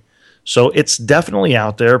particularly. So it's definitely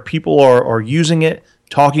out there. People are using it,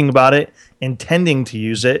 talking about it, intending to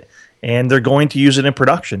use it, and they're going to use it in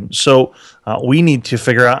production. So we need to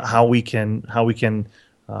figure out how we can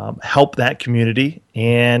help that community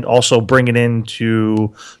and also bring it in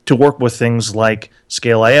to work with things like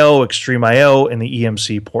Scale.io, Extreme.io, and the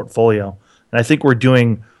EMC portfolio. And I think we're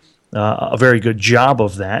doing a very good job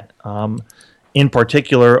of that. In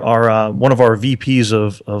particular, one of our VPs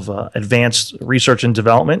of advanced research and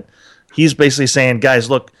development, he's basically saying, guys,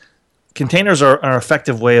 look, containers are an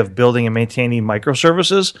effective way of building and maintaining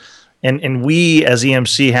microservices, and we as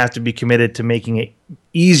EMC have to be committed to making it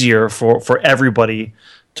easier for everybody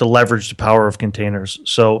to leverage the power of containers.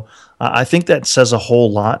 So I think that says a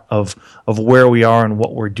whole lot of where we are and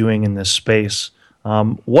what we're doing in this space.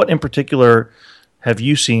 What in particular have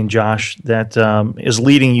you seen, Josh, that is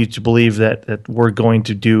leading you to believe that we're going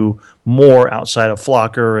to do more outside of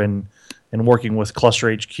Flocker and working with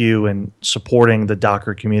Cluster HQ and supporting the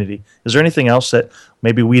Docker community? Is there anything else that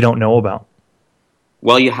maybe we don't know about?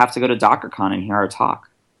 Well, you have to go to DockerCon and hear our talk.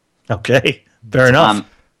 Okay, fair enough.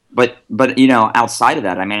 But outside of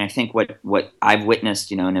that, I mean, I think what I've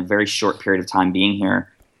witnessed, in a very short period of time being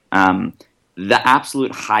here, the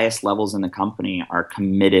absolute highest levels in the company are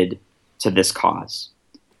committed to this cause.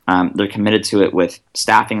 They're committed to it with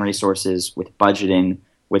staffing resources, with budgeting,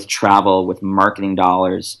 with travel, with marketing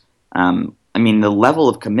dollars. I mean, the level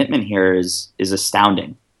of commitment here is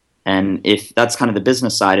astounding. And if that's kind of the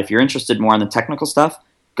business side, if you're interested more in the technical stuff,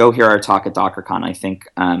 go hear our talk at DockerCon.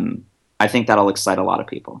 I think that'll excite a lot of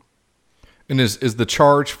people. And is the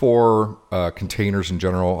charge for containers in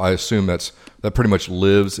general? I assume that pretty much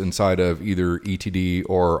lives inside of either ETD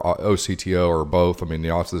or OCTO or both. I mean,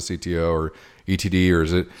 the office of the CTO or ETD, or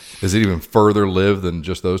is it even further live than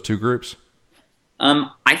just those two groups?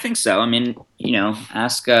 I think so. I mean,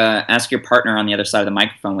 ask your partner on the other side of the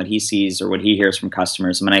microphone what he sees or what he hears from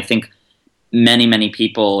customers. I mean, I think many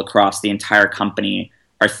people across the entire company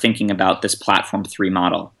are thinking about this Platform 3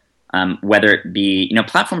 model. Whether it be,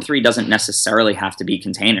 Platform 3 doesn't necessarily have to be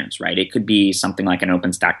containers, right? It could be something like an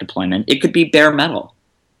OpenStack deployment. It could be bare metal.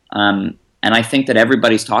 And I think that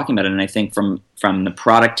everybody's talking about it. And I think from the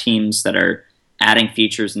product teams that are adding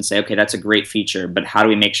features and say, okay, that's a great feature, but how do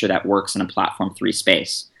we make sure that works in a Platform 3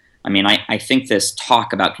 space? I mean, I think this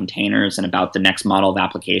talk about containers and about the next model of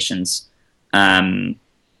applications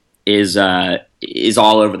is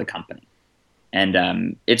all over the company.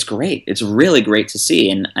 And it's great. It's really great to see.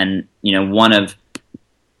 And one of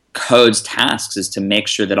Code's tasks is to make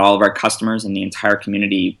sure that all of our customers and the entire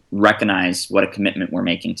community recognize what a commitment we're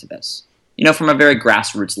making to this. From a very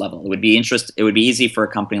grassroots level, it would be easy for a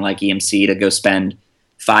company like EMC to go spend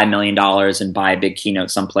 $5 million and buy a big keynote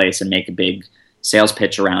someplace and make a big sales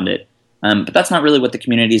pitch around it. But that's not really what the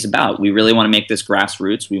community is about. We really want to make this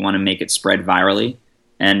grassroots. We want to make it spread virally.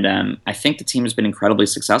 And I think the team has been incredibly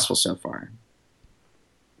successful so far.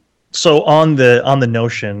 So on the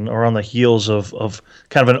notion or on the heels of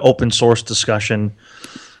kind of an open source discussion,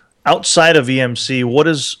 outside of EMC, what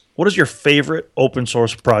is your favorite open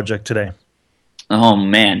source project today? Oh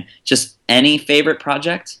man, just any favorite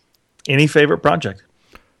project? Any favorite project?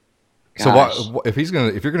 Gosh. So if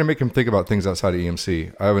you're gonna make him think about things outside of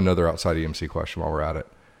EMC, I have another outside EMC question while we're at it.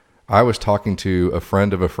 I was talking to a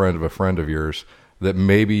friend of a friend of a friend of yours that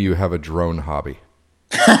maybe you have a drone hobby.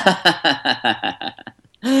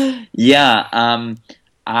 Yeah,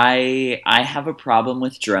 I have a problem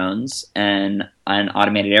with drones and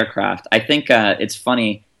automated aircraft. I think it's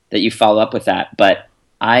funny that you follow up with that, but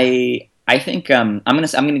I think I'm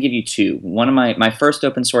gonna give you two. One of my first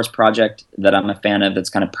open source project that I'm a fan of that's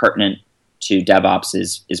kind of pertinent to DevOps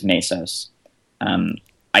is Mesos.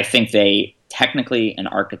 I think they technically and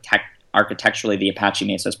architecturally, the Apache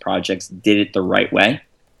Mesos projects did it the right way.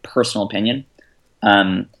 Personal opinion.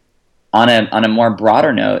 On a more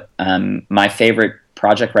broader note, my favorite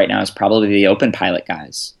project right now is probably the OpenPilot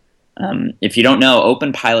guys. If you don't know,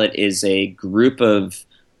 OpenPilot is a group of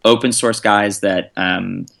open source guys that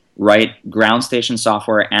write ground station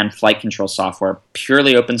software and flight control software,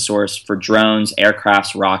 purely open source for drones,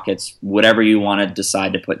 aircrafts, rockets, whatever you want to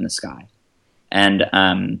decide to put in the sky. And,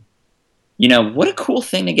 what a cool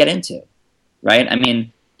thing to get into, right? I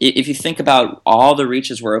mean, if you think about all the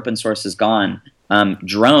reaches where open source has gone,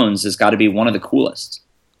 drones has got to be one of the coolest.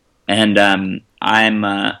 And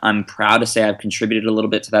I'm proud to say I've contributed a little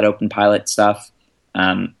bit to that OpenPilot stuff.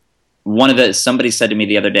 Somebody said to me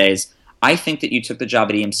the other day is, I think that you took the job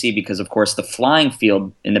at EMC because, of course, the flying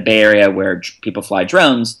field in the Bay Area where people fly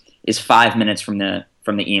drones is 5 minutes from the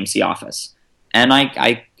EMC office. And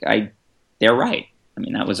they're right. I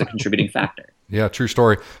mean, that was a contributing factor. Yeah, true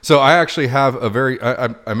story. So I actually have a very,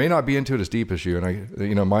 I may not be into it as deep as you,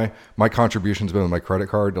 and my contribution's been with my credit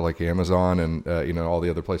card to like Amazon and all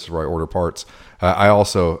the other places where I order parts. I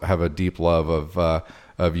also have a deep love of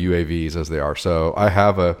UAVs as they are. So I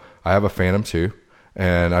have a Phantom 2.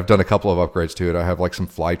 And I've done a couple of upgrades to it. I have like some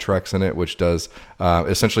Flytrex in it, which does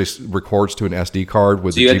essentially records to an SD card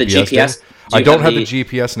with the GPS. I don't have the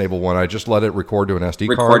GPS enabled one. I just let it record to an SD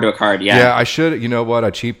card. Record to a card, yeah. Yeah, I should. You know what? I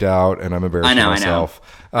cheaped out, and I'm embarrassed of myself.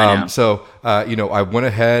 I know. So I went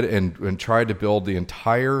ahead and tried to build the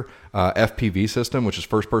entire FPV system, which is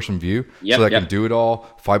first-person view, so that I can do it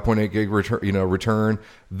all. 5.8 gig return.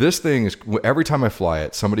 This thing is, every time I fly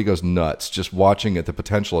it, somebody goes nuts just watching it. The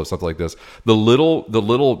potential of something like this. The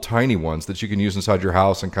little tiny ones that you can use inside your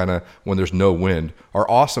house and kind of when there's no wind are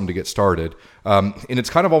awesome to get started. And it's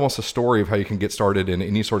kind of almost a story of how you can get started in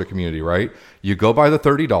any sort of community, right? You go buy the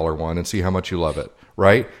 $30 one and see how much you love it,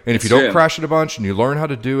 right? And if you don't crash it a bunch and you learn how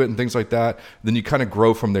to do it and things like that, then you kind of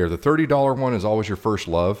grow from there. The $30 one is always your first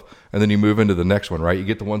love, and then you move into the next one, right? You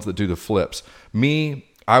get the ones that do the flips.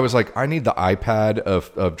 I was like, I need the iPad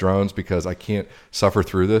of drones because I can't suffer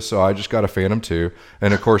through this. So I just got a Phantom 2.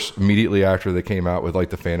 And of course, immediately after they came out with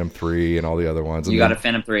like the Phantom 3 and all the other ones. You got a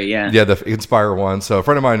Phantom 3, yeah. Yeah, the Inspire one. So a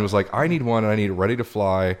friend of mine was like, I need one and I need it ready to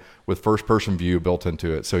fly with first person view built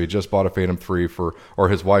into it. So he just bought a Phantom 3 or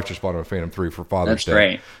his wife just bought a Phantom 3 for Father's Day. That's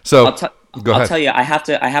great. So I'll tell you, I have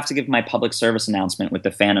to give my public service announcement with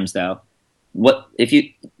the Phantoms though. What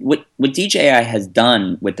DJI has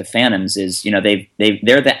done with the Phantoms is, they're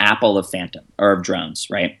the Apple of Phantom or of drones,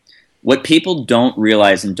 right? What people don't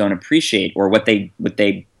realize and don't appreciate, or what they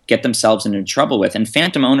get themselves into trouble with, and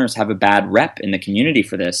Phantom owners have a bad rep in the community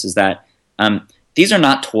for this, is that these are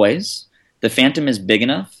not toys. The Phantom is big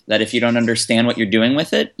enough that if you don't understand what you're doing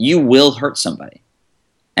with it, you will hurt somebody.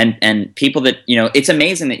 And people that, it's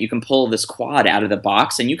amazing that you can pull this quad out of the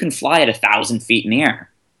box and you can fly at 1,000 feet in the air.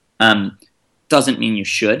 Doesn't mean you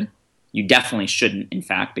should. You definitely shouldn't, in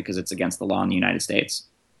fact, because it's against the law in the United States.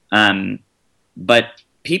 But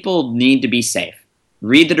people need to be safe.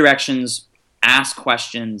 Read the directions, ask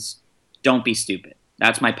questions, don't be stupid.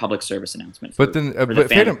 That's my public service announcement. But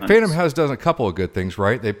Phantom has done a couple of good things,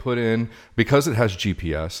 right? They put in, because it has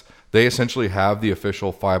GPS, they essentially have the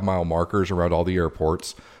official 5-mile markers around all the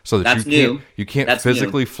airports, so that you can't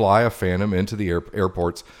physically fly a Phantom into the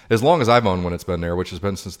airports. As long as I've owned one, it's been there, which has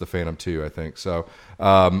been since the Phantom 2, I think. So,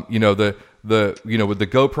 with the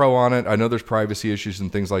GoPro on it, I know there's privacy issues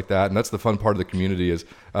and things like that, and that's the fun part of the community is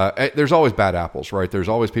there's always bad apples, right? There's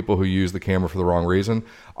always people who use the camera for the wrong reason.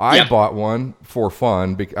 I bought one for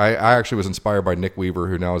fun. I actually was inspired by Nick Weaver,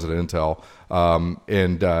 who now is at Intel,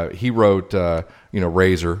 and he wrote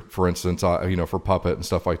Razor, for instance, for Puppet and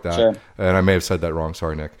stuff like that. Sure. And I may have said that wrong.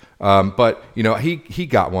 Sorry, Nick. But he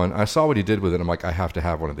got one. I saw what he did with it. I'm like, I have to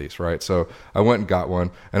have one of these, right? So I went and got one,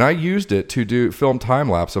 and I used it to film time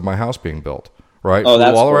lapse of my house being built. Right, oh,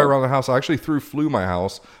 that's all the way cool. around the house. I actually flew my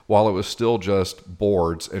house while it was still just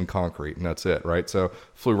boards and concrete, and that's it. Right, so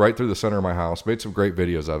flew right through the center of my house. Made some great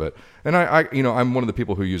videos of it, and I'm one of the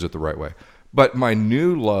people who use it the right way. But my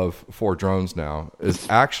new love for drones now is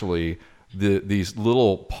actually these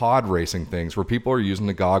little pod racing things where people are using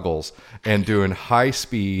the goggles and doing high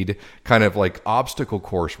speed kind of like obstacle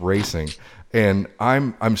course racing. And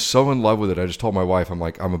I'm so in love with it. I just told my wife, I'm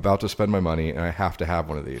like, I'm about to spend my money and I have to have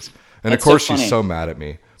one of these. And of course, she's so mad at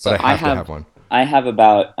me, but I have to have one. I have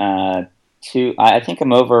about I think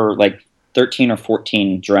I'm over like 13 or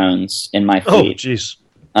 14 drones in my Oh, fleet. jeez.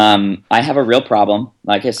 I have a real problem.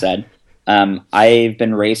 Like I said, I've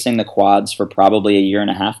been racing the quads for probably a year and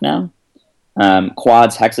a half now.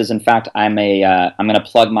 Quads, hexes. In fact, I'm going to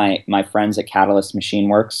plug my friends at Catalyst Machine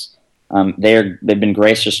Works. They've been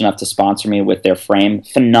gracious enough to sponsor me with their frame.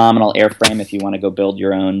 Phenomenal airframe if you want to go build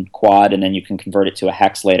your own quad, and then you can convert it to a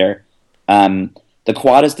hex later. The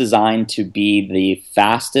quad is designed to be the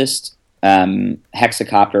fastest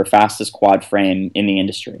hexacopter, fastest quad frame in the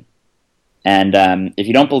industry. And if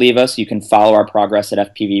you don't believe us, you can follow our progress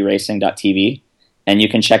at fpvracing.tv, and you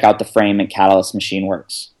can check out the frame at Catalyst Machine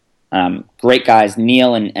Works. Great guys.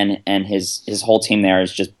 Neil and his whole team there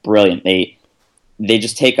is just brilliant. They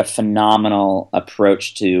just take a phenomenal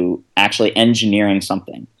approach to actually engineering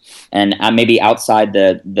something. And maybe outside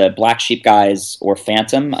the Black Sheep guys or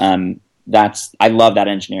Phantom, I love that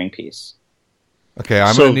engineering piece. Okay,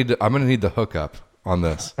 I'm gonna need the hookup on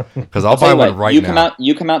this because I'll buy one right now.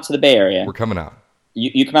 You come out to the Bay Area. We're coming out.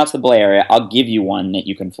 You come out to the Bay Area. I'll give you one that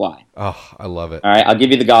you can fly. Oh, I love it. All right, I'll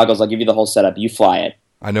give you the goggles. I'll give you the whole setup. You fly it.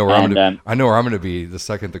 I know where I'm gonna be the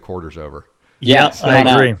second the quarter's over. Yeah, I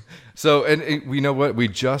agree. So, and we know what we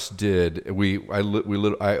just did. I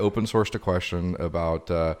open sourced a question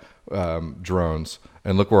about drones,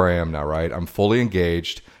 and look where I am now. Right, I'm fully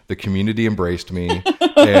engaged. The community embraced me,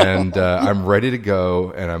 and I'm ready to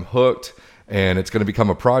go, and I'm hooked, and it's going to become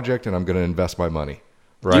a project, and I'm going to invest my money.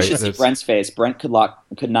 Right? You should see Brent's face. Brent could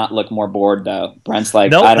not look more bored though. Brent's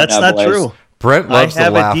like, no, I don't that's know, not boys. true. Brent loves I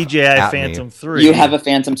have to laugh a DJI at Phantom me. 3. You have a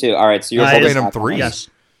Phantom too. All right, so you're holding Phantom 3. Yes.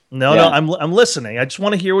 No, Yeah. I'm listening. I just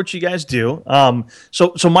want to hear what you guys do.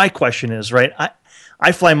 So my question is, right,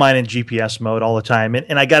 I fly mine in GPS mode all the time,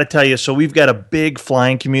 and I got to tell you, so we've got a big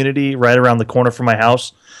flying community right around the corner from my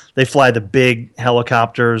house. They fly the big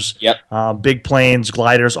helicopters, big planes,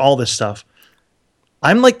 gliders, all this stuff.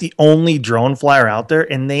 I'm like the only drone flyer out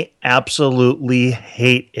there, and they absolutely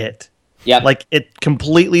hate it. Yep. Like, it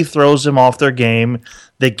completely throws them off their game.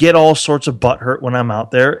 They get all sorts of butthurt when I'm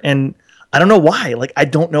out there, and I don't know why. Like, I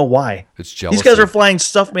don't know why. It's jealousy. These guys are flying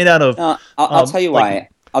stuff made out of... I'll tell you why.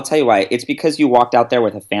 I'll tell you why. It's because you walked out there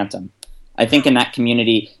with a Phantom. I think in that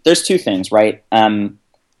community, there's two things, right?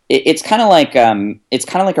 It's kind of like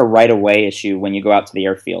a right-of-way issue when you go out to the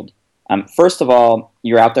airfield. First of all,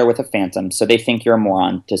 you're out there with a Phantom, so they think you're a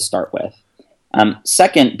moron to start with.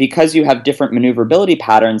 Second, because you have different maneuverability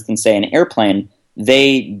patterns than, say, an airplane,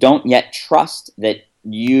 they don't yet trust that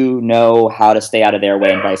you know how to stay out of their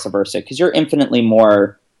way and vice versa, because you're infinitely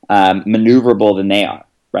more maneuverable than they are,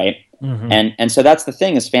 right? Mm-hmm. And so that's the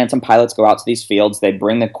thing is Phantom pilots go out to these fields, they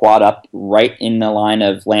bring the quad up right in the line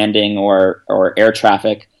of landing or air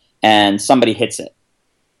traffic, and somebody hits it,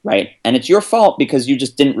 right? And it's your fault because you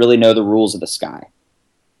just didn't really know the rules of the sky.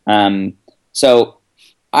 So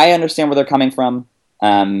I understand where they're coming from,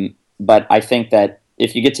 but I think that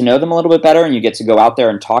if you get to know them a little bit better and you get to go out there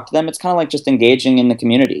and talk to them, it's kind of like just engaging in the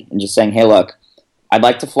community and just saying, hey, look, I'd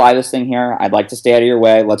like to fly this thing here. I'd like to stay out of your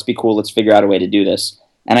way. Let's be cool. Let's figure out a way to do this.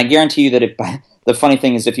 And I guarantee you that the funny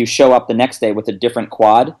thing is if you show up the next day with a different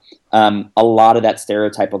quad, a lot of that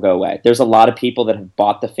stereotype will go away. There's a lot of people that have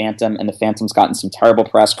bought the Phantom, and the Phantom's gotten some terrible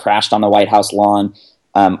press, crashed on the White House lawn,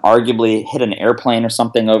 arguably hit an airplane or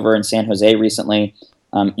something over in San Jose recently.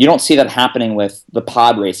 You don't see that happening with the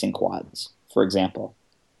pod racing quads, for example,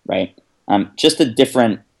 right? Just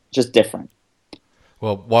different.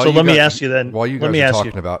 Well, let me ask you then. While you guys are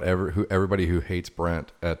talking about everybody who hates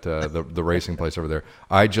Brent at the racing place over there,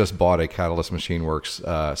 I just bought a Catalyst Machine Works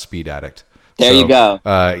Speed Addict. There you go.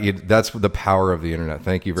 That's the power of the internet.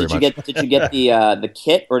 Thank you very much. Did you get the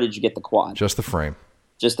kit or did you get the quad? Just the frame.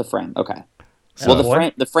 Just the frame. Okay. Well,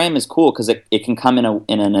 the frame is cool because it can come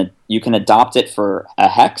you can adopt it for a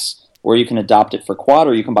hex, or you can adopt it for quad,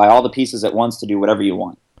 or you can buy all the pieces at once to do whatever you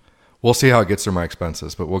want. We'll see how it gets through my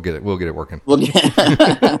expenses, but we'll get it working.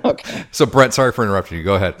 Okay. So Brent, sorry for interrupting you.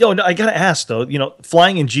 Go ahead. No, I gotta ask though.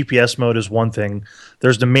 Flying in GPS mode is one thing.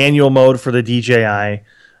 There's the manual mode for the DJI.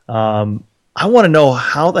 I want to know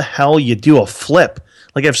how the hell you do a flip.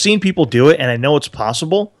 Like, I've seen people do it, and I know it's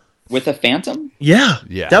possible. With a Phantom? Yeah,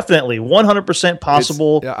 definitely, 100%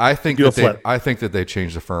 possible. I think that they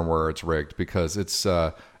changed the firmware. It's rigged because it's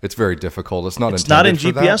very difficult. It's not in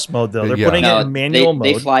GPS mode though. They're putting it in manual mode.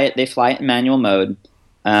 They fly it in manual mode,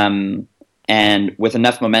 and with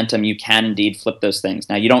enough momentum, you can indeed flip those things.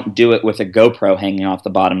 Now, you don't do it with a GoPro hanging off the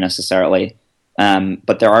bottom necessarily,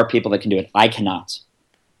 but there are people that can do it. I cannot.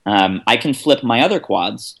 I can flip my other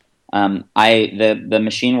quads. The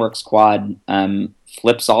MachineWorks quad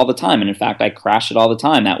flips all the time, and in fact, I crash it all the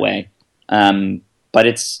time that way. But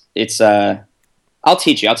it's I'll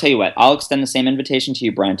teach you. I'll tell you what. I'll extend the same invitation to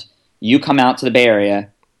you, Brent. You come out to the Bay Area.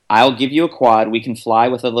 I'll give you a quad. We can fly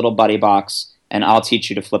with a little buddy box, and I'll teach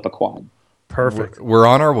you to flip a quad. Perfect. We're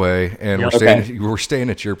on our way, and we're staying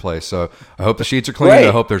at your place. So I hope the sheets are clean. Great.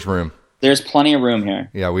 I hope there's room. There's plenty of room here.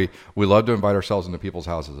 Yeah, we love to invite ourselves into people's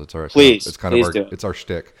houses. It's our please. It's kind of it's our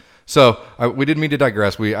shtick. So we didn't mean to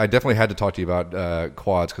digress. I definitely had to talk to you about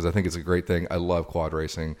quads because I think it's a great thing. I love quad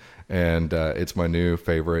racing, and it's my new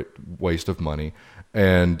favorite waste of money.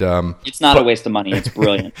 And it's not a waste of money. It's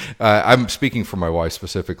brilliant. I'm speaking for my wife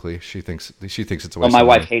specifically. She thinks it's a waste of money. My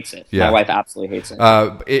wife hates it. Yeah. My wife absolutely hates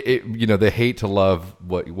it. They hate to love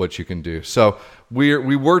what you can do. So we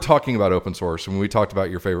were talking about open source, and we talked about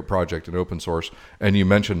your favorite project in open source, and you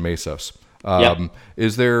mentioned Mesos.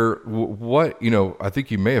 Is there I think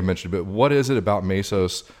you may have mentioned it, but what is it about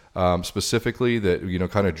Mesos specifically that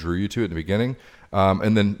kind of drew you to it in the beginning?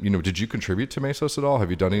 And then did you contribute to Mesos at all? Have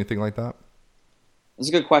you done anything like that? That's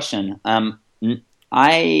a good question.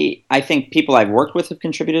 I think people I've worked with have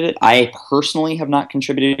contributed it. I personally have not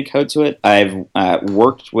contributed code to it. I've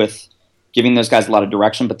worked with giving those guys a lot of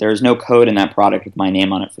direction, but there's no code in that product with my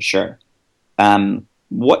name on it for sure.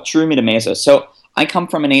 What drew me to Mesos? So I come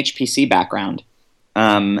from an HPC background,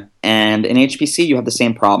 and in HPC you have the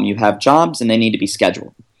same problem. You have jobs and they need to be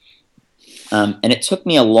scheduled. And it took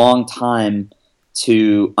me a long time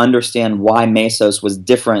to understand why Mesos was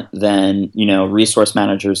different than resource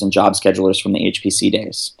managers and job schedulers from the HPC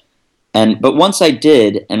days. But once I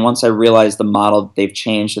did, and once I realized the model that they've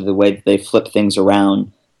changed or the way that they flip things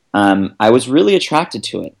around, I was really attracted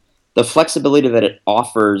to it. The flexibility that it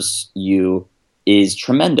offers you is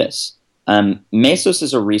tremendous. Mesos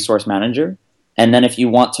is a resource manager, and then if you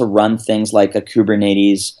want to run things like a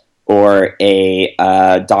Kubernetes or a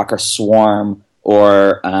Docker Swarm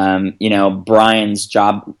or Brian's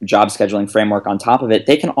job scheduling framework on top of it,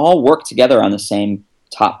 they can all work together on the same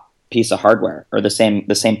top piece of hardware or the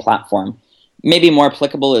same platform. Maybe more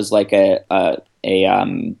applicable is like a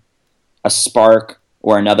Spark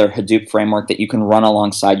or another Hadoop framework that you can run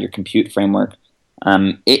alongside your compute framework.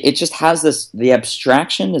 It just has the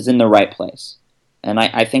abstraction is in the right place. And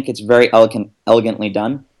I think it's very elegantly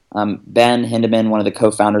done. Ben Hindeman, one of the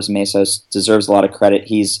co-founders of Mesos, deserves a lot of credit.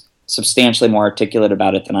 He's substantially more articulate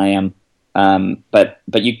about it than I am. But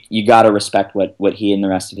you got to respect what he and the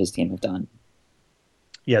rest of his team have done.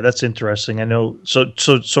 Yeah, that's interesting. I know. So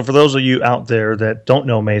for those of you out there that don't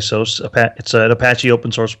know Mesos, it's an Apache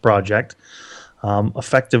open source project.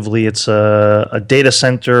 Effectively, it's a data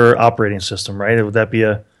center operating system, right? Would that be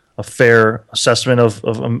a fair assessment of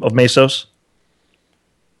Mesos?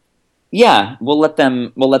 Yeah, we'll let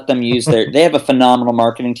them use they have a phenomenal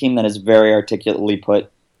marketing team that is very articulately put.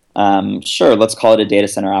 Sure, let's call it a data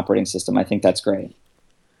center operating system. I think that's great.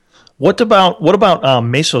 What about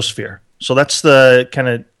Mesosphere? So that's the kind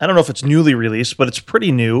of, I don't know if it's newly released, but it's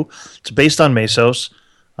pretty new. It's based on Mesos.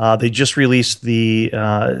 They just released the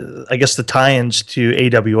tie-ins to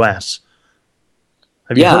AWS.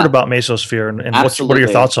 Have you heard about Mesosphere, and what are your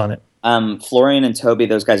thoughts on it? Florian and Toby,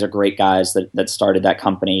 those guys are great guys that started that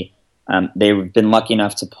company. They've been lucky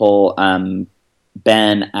enough to pull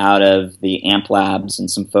Ben out of the AMP Labs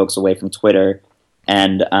and some folks away from Twitter,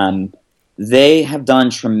 and they have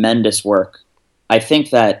done tremendous work. I think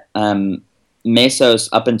that Mesos,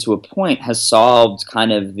 up until a point, has solved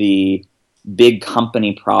kind of the big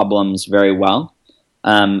company problems very well,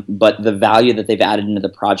 but the value that they've added into the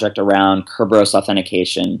project around Kerberos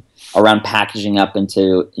authentication, around packaging up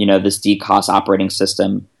into this DCOS operating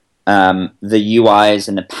system, the UIs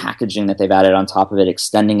and the packaging that they've added on top of it,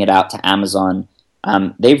 extending it out to Amazon,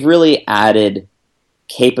 they've really added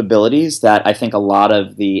capabilities that I think a lot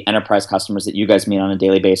of the enterprise customers that you guys meet on a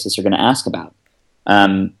daily basis are going to ask about.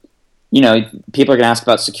 People are going to ask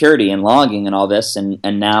about security and logging and all this, and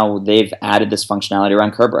now they've added this functionality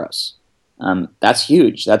around Kerberos. That's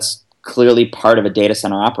huge. That's clearly part of a data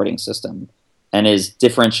center operating system and is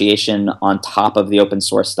differentiation on top of the open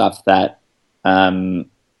source stuff that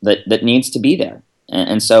needs to be there.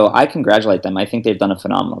 And so I congratulate them. I think they've done a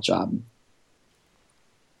phenomenal job.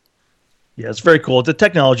 Yeah, it's very cool. The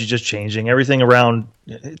technology is just changing. Everything around,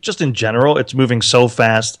 just in general, it's moving so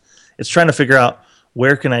fast. It's trying to figure out,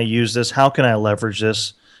 where can I use this? How can I leverage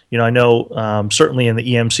this? I know certainly in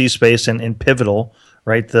the EMC space and in Pivotal,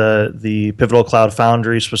 right? The Pivotal Cloud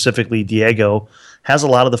Foundry, specifically Diego, has a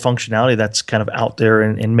lot of the functionality that's kind of out there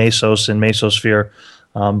in Mesos and Mesosphere.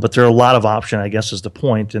 But there are a lot of options, I guess, is the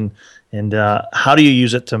point. And how do you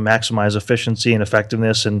use it to maximize efficiency and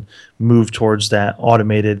effectiveness and move towards that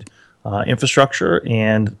automated infrastructure?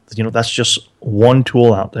 And that's just one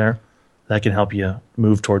tool out there that can help you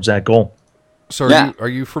move towards that goal. So are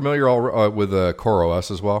you familiar with CoreOS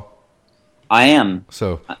as well? I am.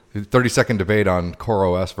 So 30-second debate on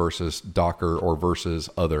CoreOS versus Docker or versus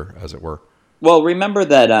other, as it were. Well, remember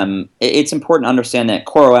that it's important to understand that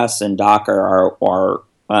CoreOS and Docker are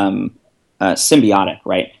symbiotic,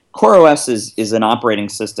 right? CoreOS is an operating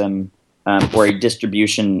system or a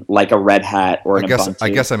distribution like a Red Hat or an Ubuntu. I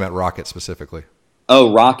guess I meant Rocket specifically.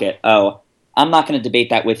 Oh, Rocket. Oh, I'm not going to debate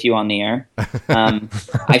that with you on the air.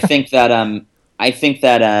 I think that I'm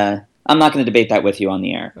not going to debate that with you on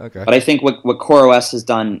the air. Okay. But I think what CoreOS has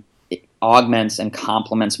done, it augments and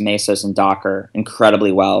complements Mesos and Docker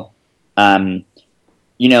incredibly well.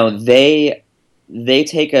 They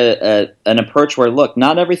take an approach where, look,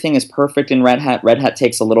 not everything is perfect in Red Hat. Red Hat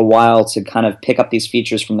takes a little while to kind of pick up these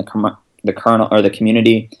features from the kernel or the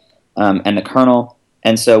community and the kernel.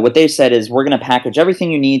 And so what they've said is we're going to package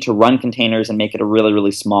everything you need to run containers and make it a really,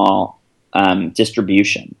 really small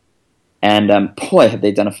distribution. And boy, have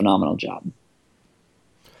they done a phenomenal job.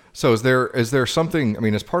 So is there something, I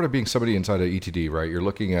mean, as part of being somebody inside of ETD, right, you're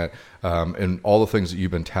looking at, and all the things that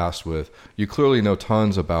you've been tasked with, you clearly know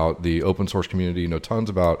tons about the open source community, you know tons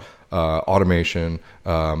about automation,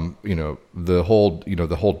 the whole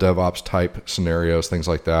DevOps type scenarios, things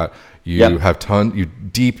like that. You have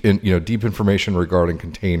deep information regarding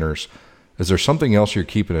containers. Is there something else you're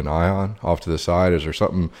keeping an eye on off to the side? Is there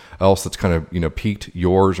something else that's kind of, piqued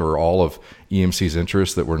yours or all of EMC's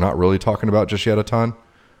interest that we're not really talking about just yet a ton?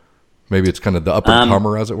 Maybe it's kind of the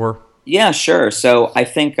up-and-comer, as it were? Yeah, sure. So I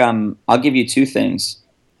think I'll give you two things.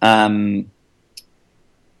 Something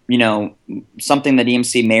that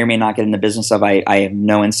EMC may or may not get in the business of, I have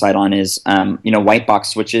no insight on, is, white box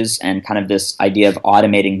switches and kind of this idea of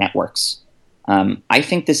automating networks. I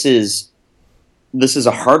think this is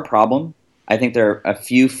a hard problem. I think there are a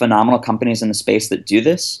few phenomenal companies in the space that do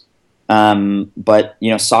this. But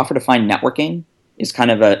software-defined networking is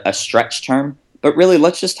kind of a stretch term. But really,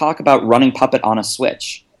 let's just talk about running Puppet on a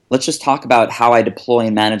switch. Let's just talk about how I deploy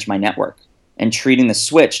and manage my network and treating the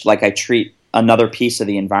switch like I treat another piece of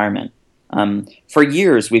the environment. For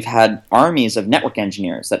years, we've had armies of network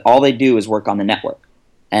engineers that all they do is work on the network.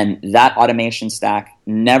 And that automation stack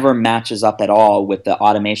never matches up at all with the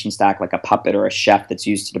automation stack like a Puppet or a Chef that's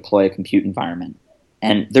used to deploy a compute environment.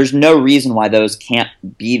 And there's no reason why those can't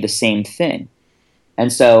be the same thing.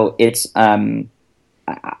 And so it's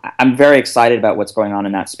I'm very excited about what's going on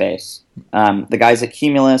in that space. The guys at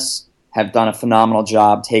Cumulus have done a phenomenal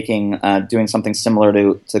job doing something similar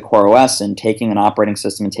to CoreOS and taking an operating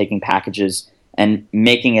system and taking packages and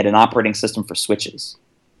making it an operating system for switches.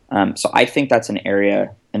 So I think that's an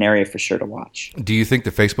area for sure to watch. Do you think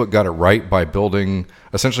that Facebook got it right by building,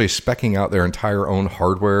 essentially speccing out their entire own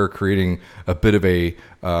hardware, creating a bit of a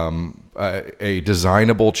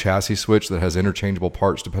designable chassis switch that has interchangeable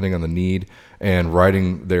parts depending on the need, and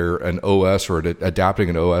writing an OS or adapting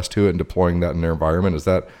an OS to it and deploying that in their environment? Is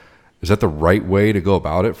that the right way to go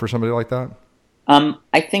about it for somebody like that?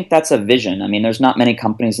 I think that's a vision. I mean, there's not many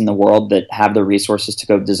companies in the world that have the resources to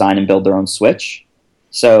go design and build their own switch.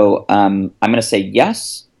 So I'm going to say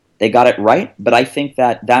yes, they got it right, but I think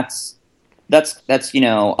that's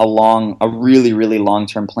a really, really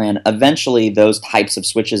long-term plan. Eventually, those types of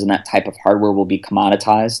switches and that type of hardware will be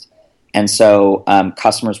commoditized, and so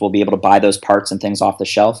customers will be able to buy those parts and things off the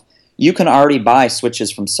shelf. You can already buy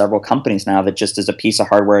switches from several companies now that just is a piece of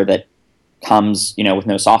hardware that comes, with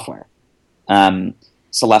no software.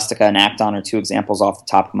 Celestica and Acton are two examples off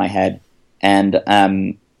the top of my head, and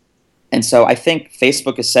so I think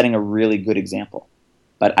Facebook is setting a really good example.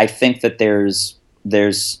 But I think that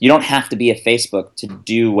you don't have to be a Facebook to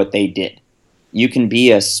do what they did. You can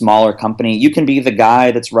be a smaller company. You can be the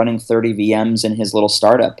guy that's running 30 VMs in his little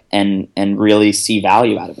startup and really see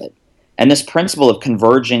value out of it. And this principle of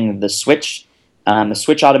converging the switch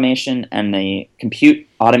automation and the compute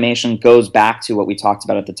automation goes back to what we talked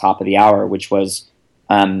about at the top of the hour, which was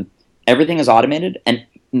everything is automated and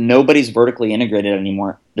nobody's vertically integrated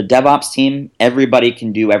anymore. The DevOps team, everybody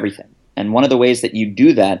can do everything. And one of the ways that you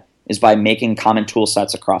do that is by making common tool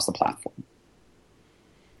sets across the platform.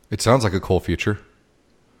 It sounds like a cool future.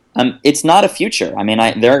 It's not a future. I mean,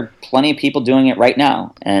 there are plenty of people doing it right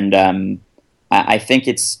now. And I think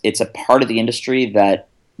it's a part of the industry that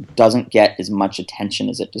doesn't get as much attention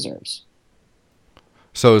as it deserves.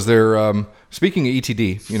 So is there, speaking of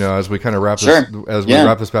ETD, as we kind of wrap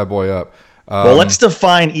wrap this bad boy up. Well, let's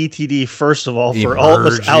define ETD first of all for all of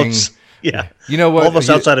us outside. Yeah, you know what? All of us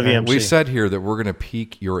outside of EMC. We said here that we're going to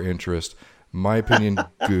pique your interest. My opinion,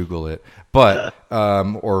 Google it. But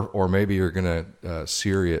or maybe you're gonna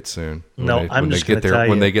Siri it soon. I'm just gonna tell you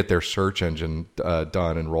when they get their search engine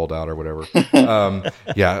done and rolled out or whatever.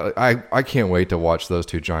 Yeah, I can't wait to watch those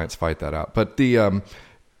two giants fight that out. But the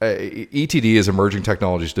ETD is Emerging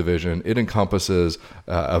Technologies Division. It encompasses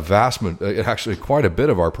actually quite a bit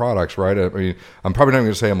of our products, right? I mean, I'm probably not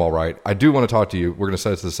going to say them all right. I do want to talk to you. We're going to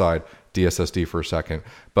set it to the side, DSSD for a second.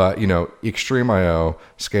 But, Extreme IO,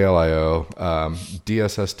 Scale IO,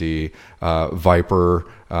 DSSD, Viper,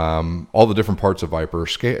 all the different parts of Viper.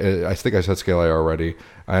 I think I said Scale IO already.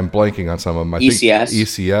 I'm blanking on some of them. I ECS. think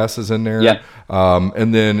ECS is in there. Yep.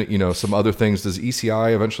 And then, some other things. Does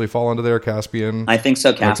ECI eventually fall into there? Caspian? I think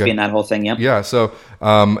so. Caspian, that whole thing. Yep. Yeah. So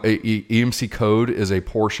EMC Code is a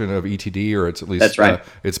portion of ETD, or it's at least that's right.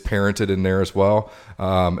 It's parented in there as well.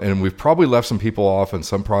 And we've probably left some people off, and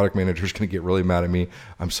some product managers going to get really mad at me.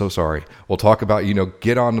 I'm so sorry. We'll talk about,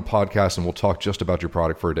 get on the podcast and we'll talk just about your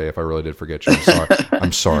product for a day if I really did forget you. I'm sorry.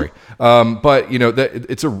 I'm sorry. But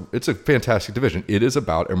it's a fantastic division. It is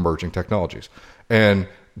about emerging technologies, and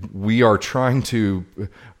we are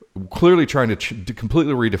clearly trying to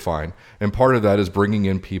completely redefine, and part of that is bringing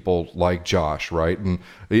in people like Josh, right? And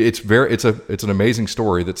it's an amazing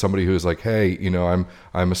story that somebody who is like, hey,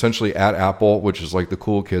 I'm essentially at Apple, which is like the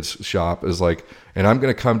cool kids shop, is like, and I'm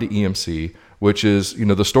going to come to EMC, which is,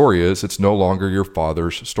 the story is it's no longer your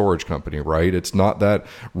father's storage company, right? It's not that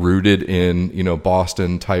rooted in,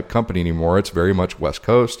 Boston type company anymore. It's very much West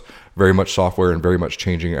Coast, very much software, and very much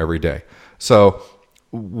changing every day. So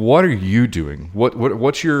what are you doing?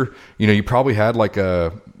 What's your, you probably had like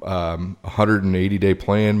a 180-day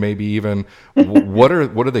plan, maybe even. What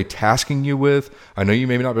are they tasking you with? I know you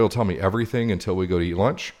may not be able to tell me everything until we go to eat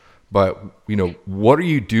lunch, but what are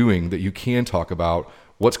you doing that you can talk about?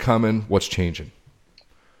 What's coming? What's changing?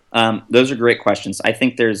 Those are great questions. I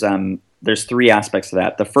think there's three aspects to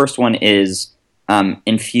that. The first one is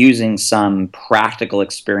infusing some practical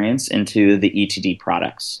experience into the ETD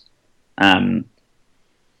products.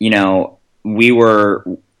 We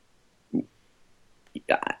were,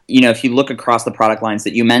 if you look across the product lines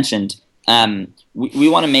that you mentioned, we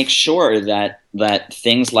want to make sure that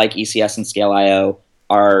things like ECS and Scale IO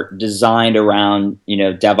are designed around,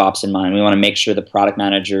 DevOps in mind. We want to make sure the product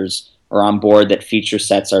managers are on board, that feature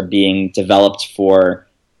sets are being developed for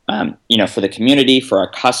the community, for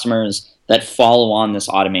our customers, that follow on this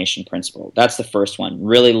automation principle. That's the first one,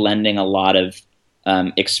 really lending a lot of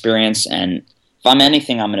experience. And if I'm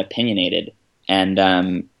anything, I'm opinionated, and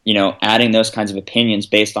adding those kinds of opinions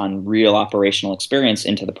based on real operational experience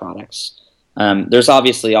into the products. There's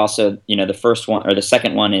obviously also, the first one, or the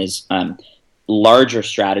second one is larger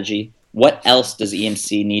strategy. What else does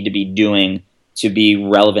EMC need to be doing to be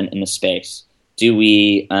relevant in the space? Do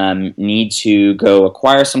we need to go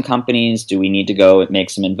acquire some companies? Do we need to go make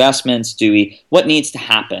some investments? What needs to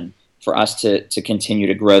happen for us to continue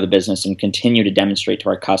to grow the business and continue to demonstrate to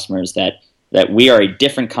our customers that we are a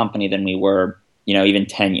different company than we were, even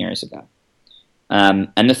 10 years ago?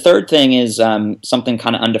 And the third thing is something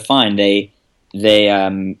kind of undefined. They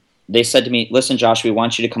said to me, listen, Josh, we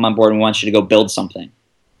want you to come on board and we want you to go build something.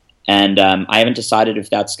 And I haven't decided if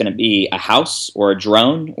that's going to be a house or a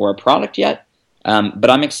drone or a product yet. But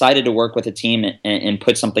I'm excited to work with a team and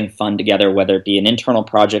put something fun together, whether it be an internal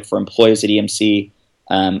project for employees at EMC,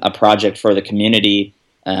 a project for the community.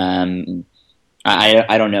 I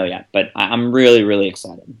don't know yet, but I'm really, really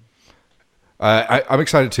excited. I'm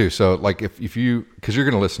excited too. So like if you, because you're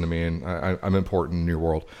going to listen to me and I'm important in your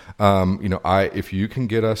world. If you can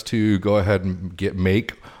get us to go ahead and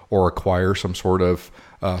make or acquire some sort of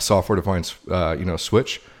software-defined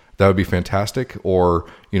switch, that would be fantastic. Or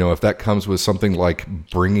if that comes with something like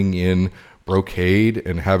bringing in Brocade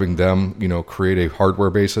and having them create a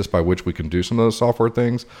hardware basis by which we can do some of those software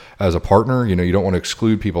things as a partner. You don't want to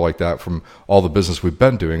exclude people like that from all the business we've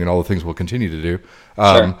been doing and all the things we'll continue to do.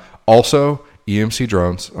 Sure. Also, EMC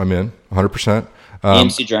drones, I'm in 100%.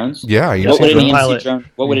 EMC drones? Yeah. What would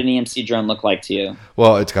an EMC drone look like to you?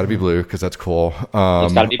 Well, it's got to be blue because that's cool.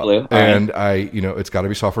 It's got to be blue. And it's got to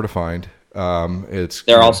be software defined.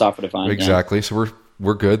 They're all software defined. Exactly. Yeah. So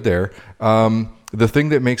we're good there. The thing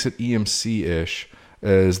that makes it EMC-ish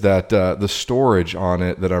is that the storage on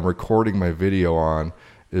it that I'm recording my video on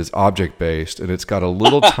is object based, and it's got a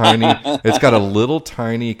little tiny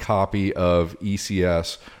copy of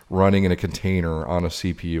ECS running in a container on a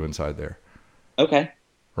CPU inside there. Okay.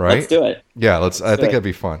 Right? Let's do it. Yeah, I think that'd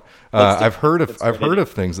be fun. I've heard of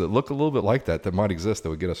things that look a little bit like that might exist that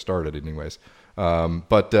would get us started anyways.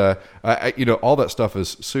 But all that stuff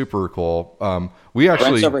is super cool. We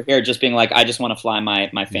actually, Brent's over here just being like, I just want to fly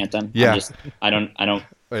my Phantom. Yeah. I don't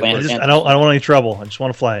I don't want any trouble. I just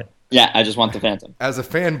want to fly it. Yeah, I just want the Phantom. As a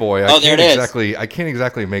fanboy, I can't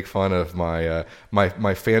exactly make fun of my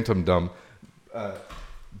my Phantomdom.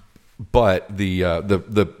 But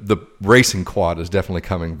the racing quad is definitely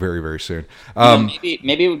coming very, very soon.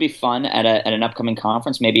 Maybe it would be fun at an upcoming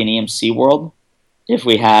conference, maybe an EMC World, if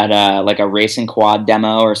we had like a racing quad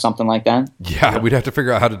demo or something like that. Yeah, we'd have to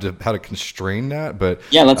figure out how to constrain that. But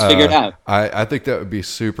yeah, let's figure it out. I think that would be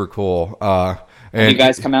super cool. And you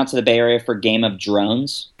guys come out to the Bay Area for Game of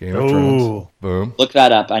Drones. Game of Drones. Boom. Look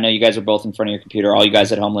that up. I know you guys are both in front of your computer. All you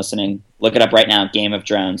guys at home listening, look it up right now. Game of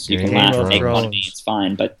Drones. You can laugh and make fun of me. It's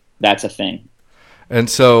fine, but that's a thing. And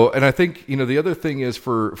I think, the other thing is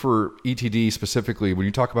for ETD specifically, when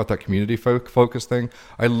you talk about that community focus thing,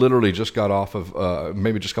 I literally just got off of,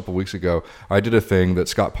 maybe just a couple of weeks ago, I did a thing that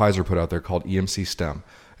Scott Pizer put out there called EMC STEM.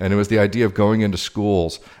 And it was the idea of going into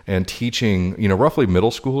schools and teaching, roughly middle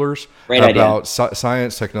schoolers about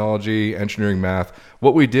science, technology, engineering, math.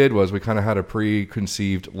 What we did was we kind of had a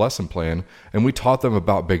preconceived lesson plan, and we taught them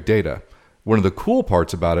about big data. One of the cool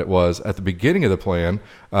parts about it was at the beginning of the plan,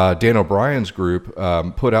 Dan O'Brien's group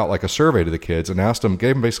put out like a survey to the kids and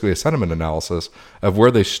gave them basically a sentiment analysis of where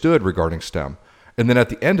they stood regarding STEM. And then at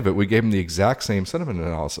the end of it, we gave them the exact same sentiment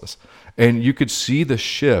analysis. And you could see the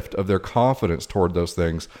shift of their confidence toward those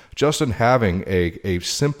things just in having a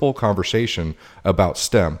simple conversation about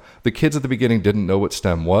STEM. The kids at the beginning didn't know what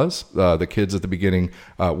STEM was. The kids at the beginning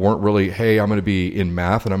weren't really, hey, I'm going to be in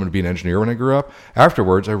math and I'm going to be an engineer when I grew up.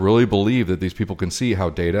 Afterwards, I really believe that these people can see how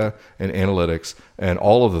data and analytics and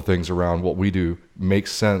all of the things around what we do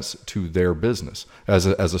makes sense to their business as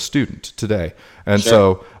a student today. And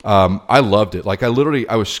so I loved it. Like I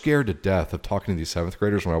was scared to death of talking to these 7th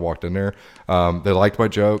graders when I walked in there. They liked my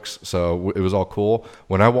jokes, so it was all cool.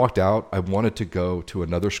 When I walked out, I wanted to go to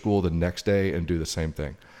another school the next day and do the same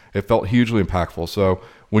thing. It felt hugely impactful. So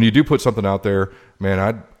when you do put something out there,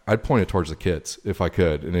 man, I'd point it towards the kids if I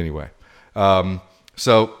could in any way.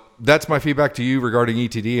 So that's my feedback to you regarding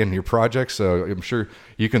ETD and your projects. So I'm sure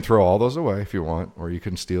you can throw all those away if you want, or you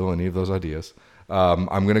can steal any of those ideas. I'm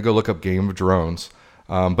going to go look up Game of Drones.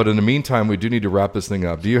 But in the meantime, we do need to wrap this thing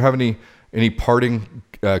up. Do you have any parting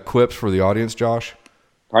quips for the audience, Josh?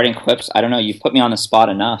 Parting quips? I don't know. You've put me on the spot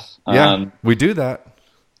enough. Yeah, we do that.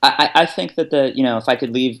 I think that if I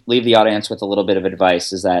could leave the audience with a little bit of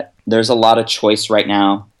advice, is that there's a lot of choice right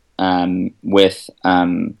now with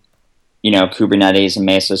Kubernetes and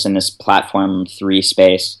Mesos in this platform 3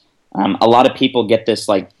 space. A lot of people get this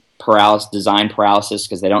like design paralysis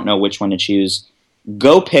because they don't know which one to choose.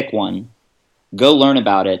 Go pick one, go learn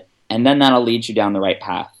about it, and then that'll lead you down the right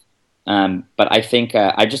path. But I think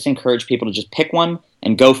I just encourage people to just pick one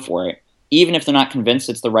and go for it. Even if they're not convinced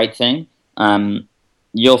it's the right thing,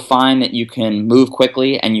 you'll find that you can move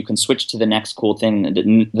quickly and you can switch to the next cool thing,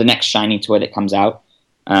 the next shiny toy that comes out.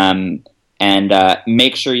 And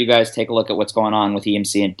make sure you guys take a look at what's going on with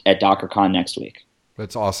EMC at DockerCon next week.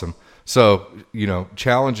 That's awesome. So,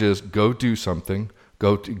 challenge is go do something.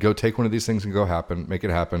 Go take one of these things and make it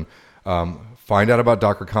happen. Find out about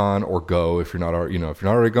DockerCon or go if you're not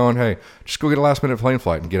already going. Hey, just go get a last minute plane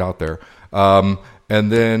flight and get out there.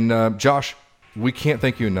 And then Josh, we can't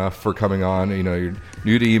thank you enough for coming on. You're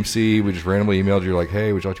new to EMC. We just randomly emailed you like,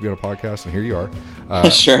 hey, would you like to be on a podcast? And here you are.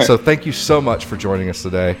 Sure. So thank you so much for joining us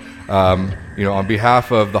today. On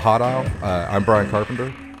behalf of the Hot Aisle, I'm Brian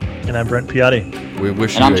Carpenter. And I'm Brent Piatti. We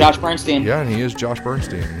wish and I'm Josh Bernstein. Yeah, and he is Josh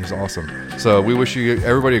Bernstein. He's awesome. So we wish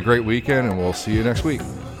everybody a great weekend, and we'll see you next week.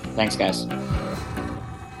 Thanks, guys.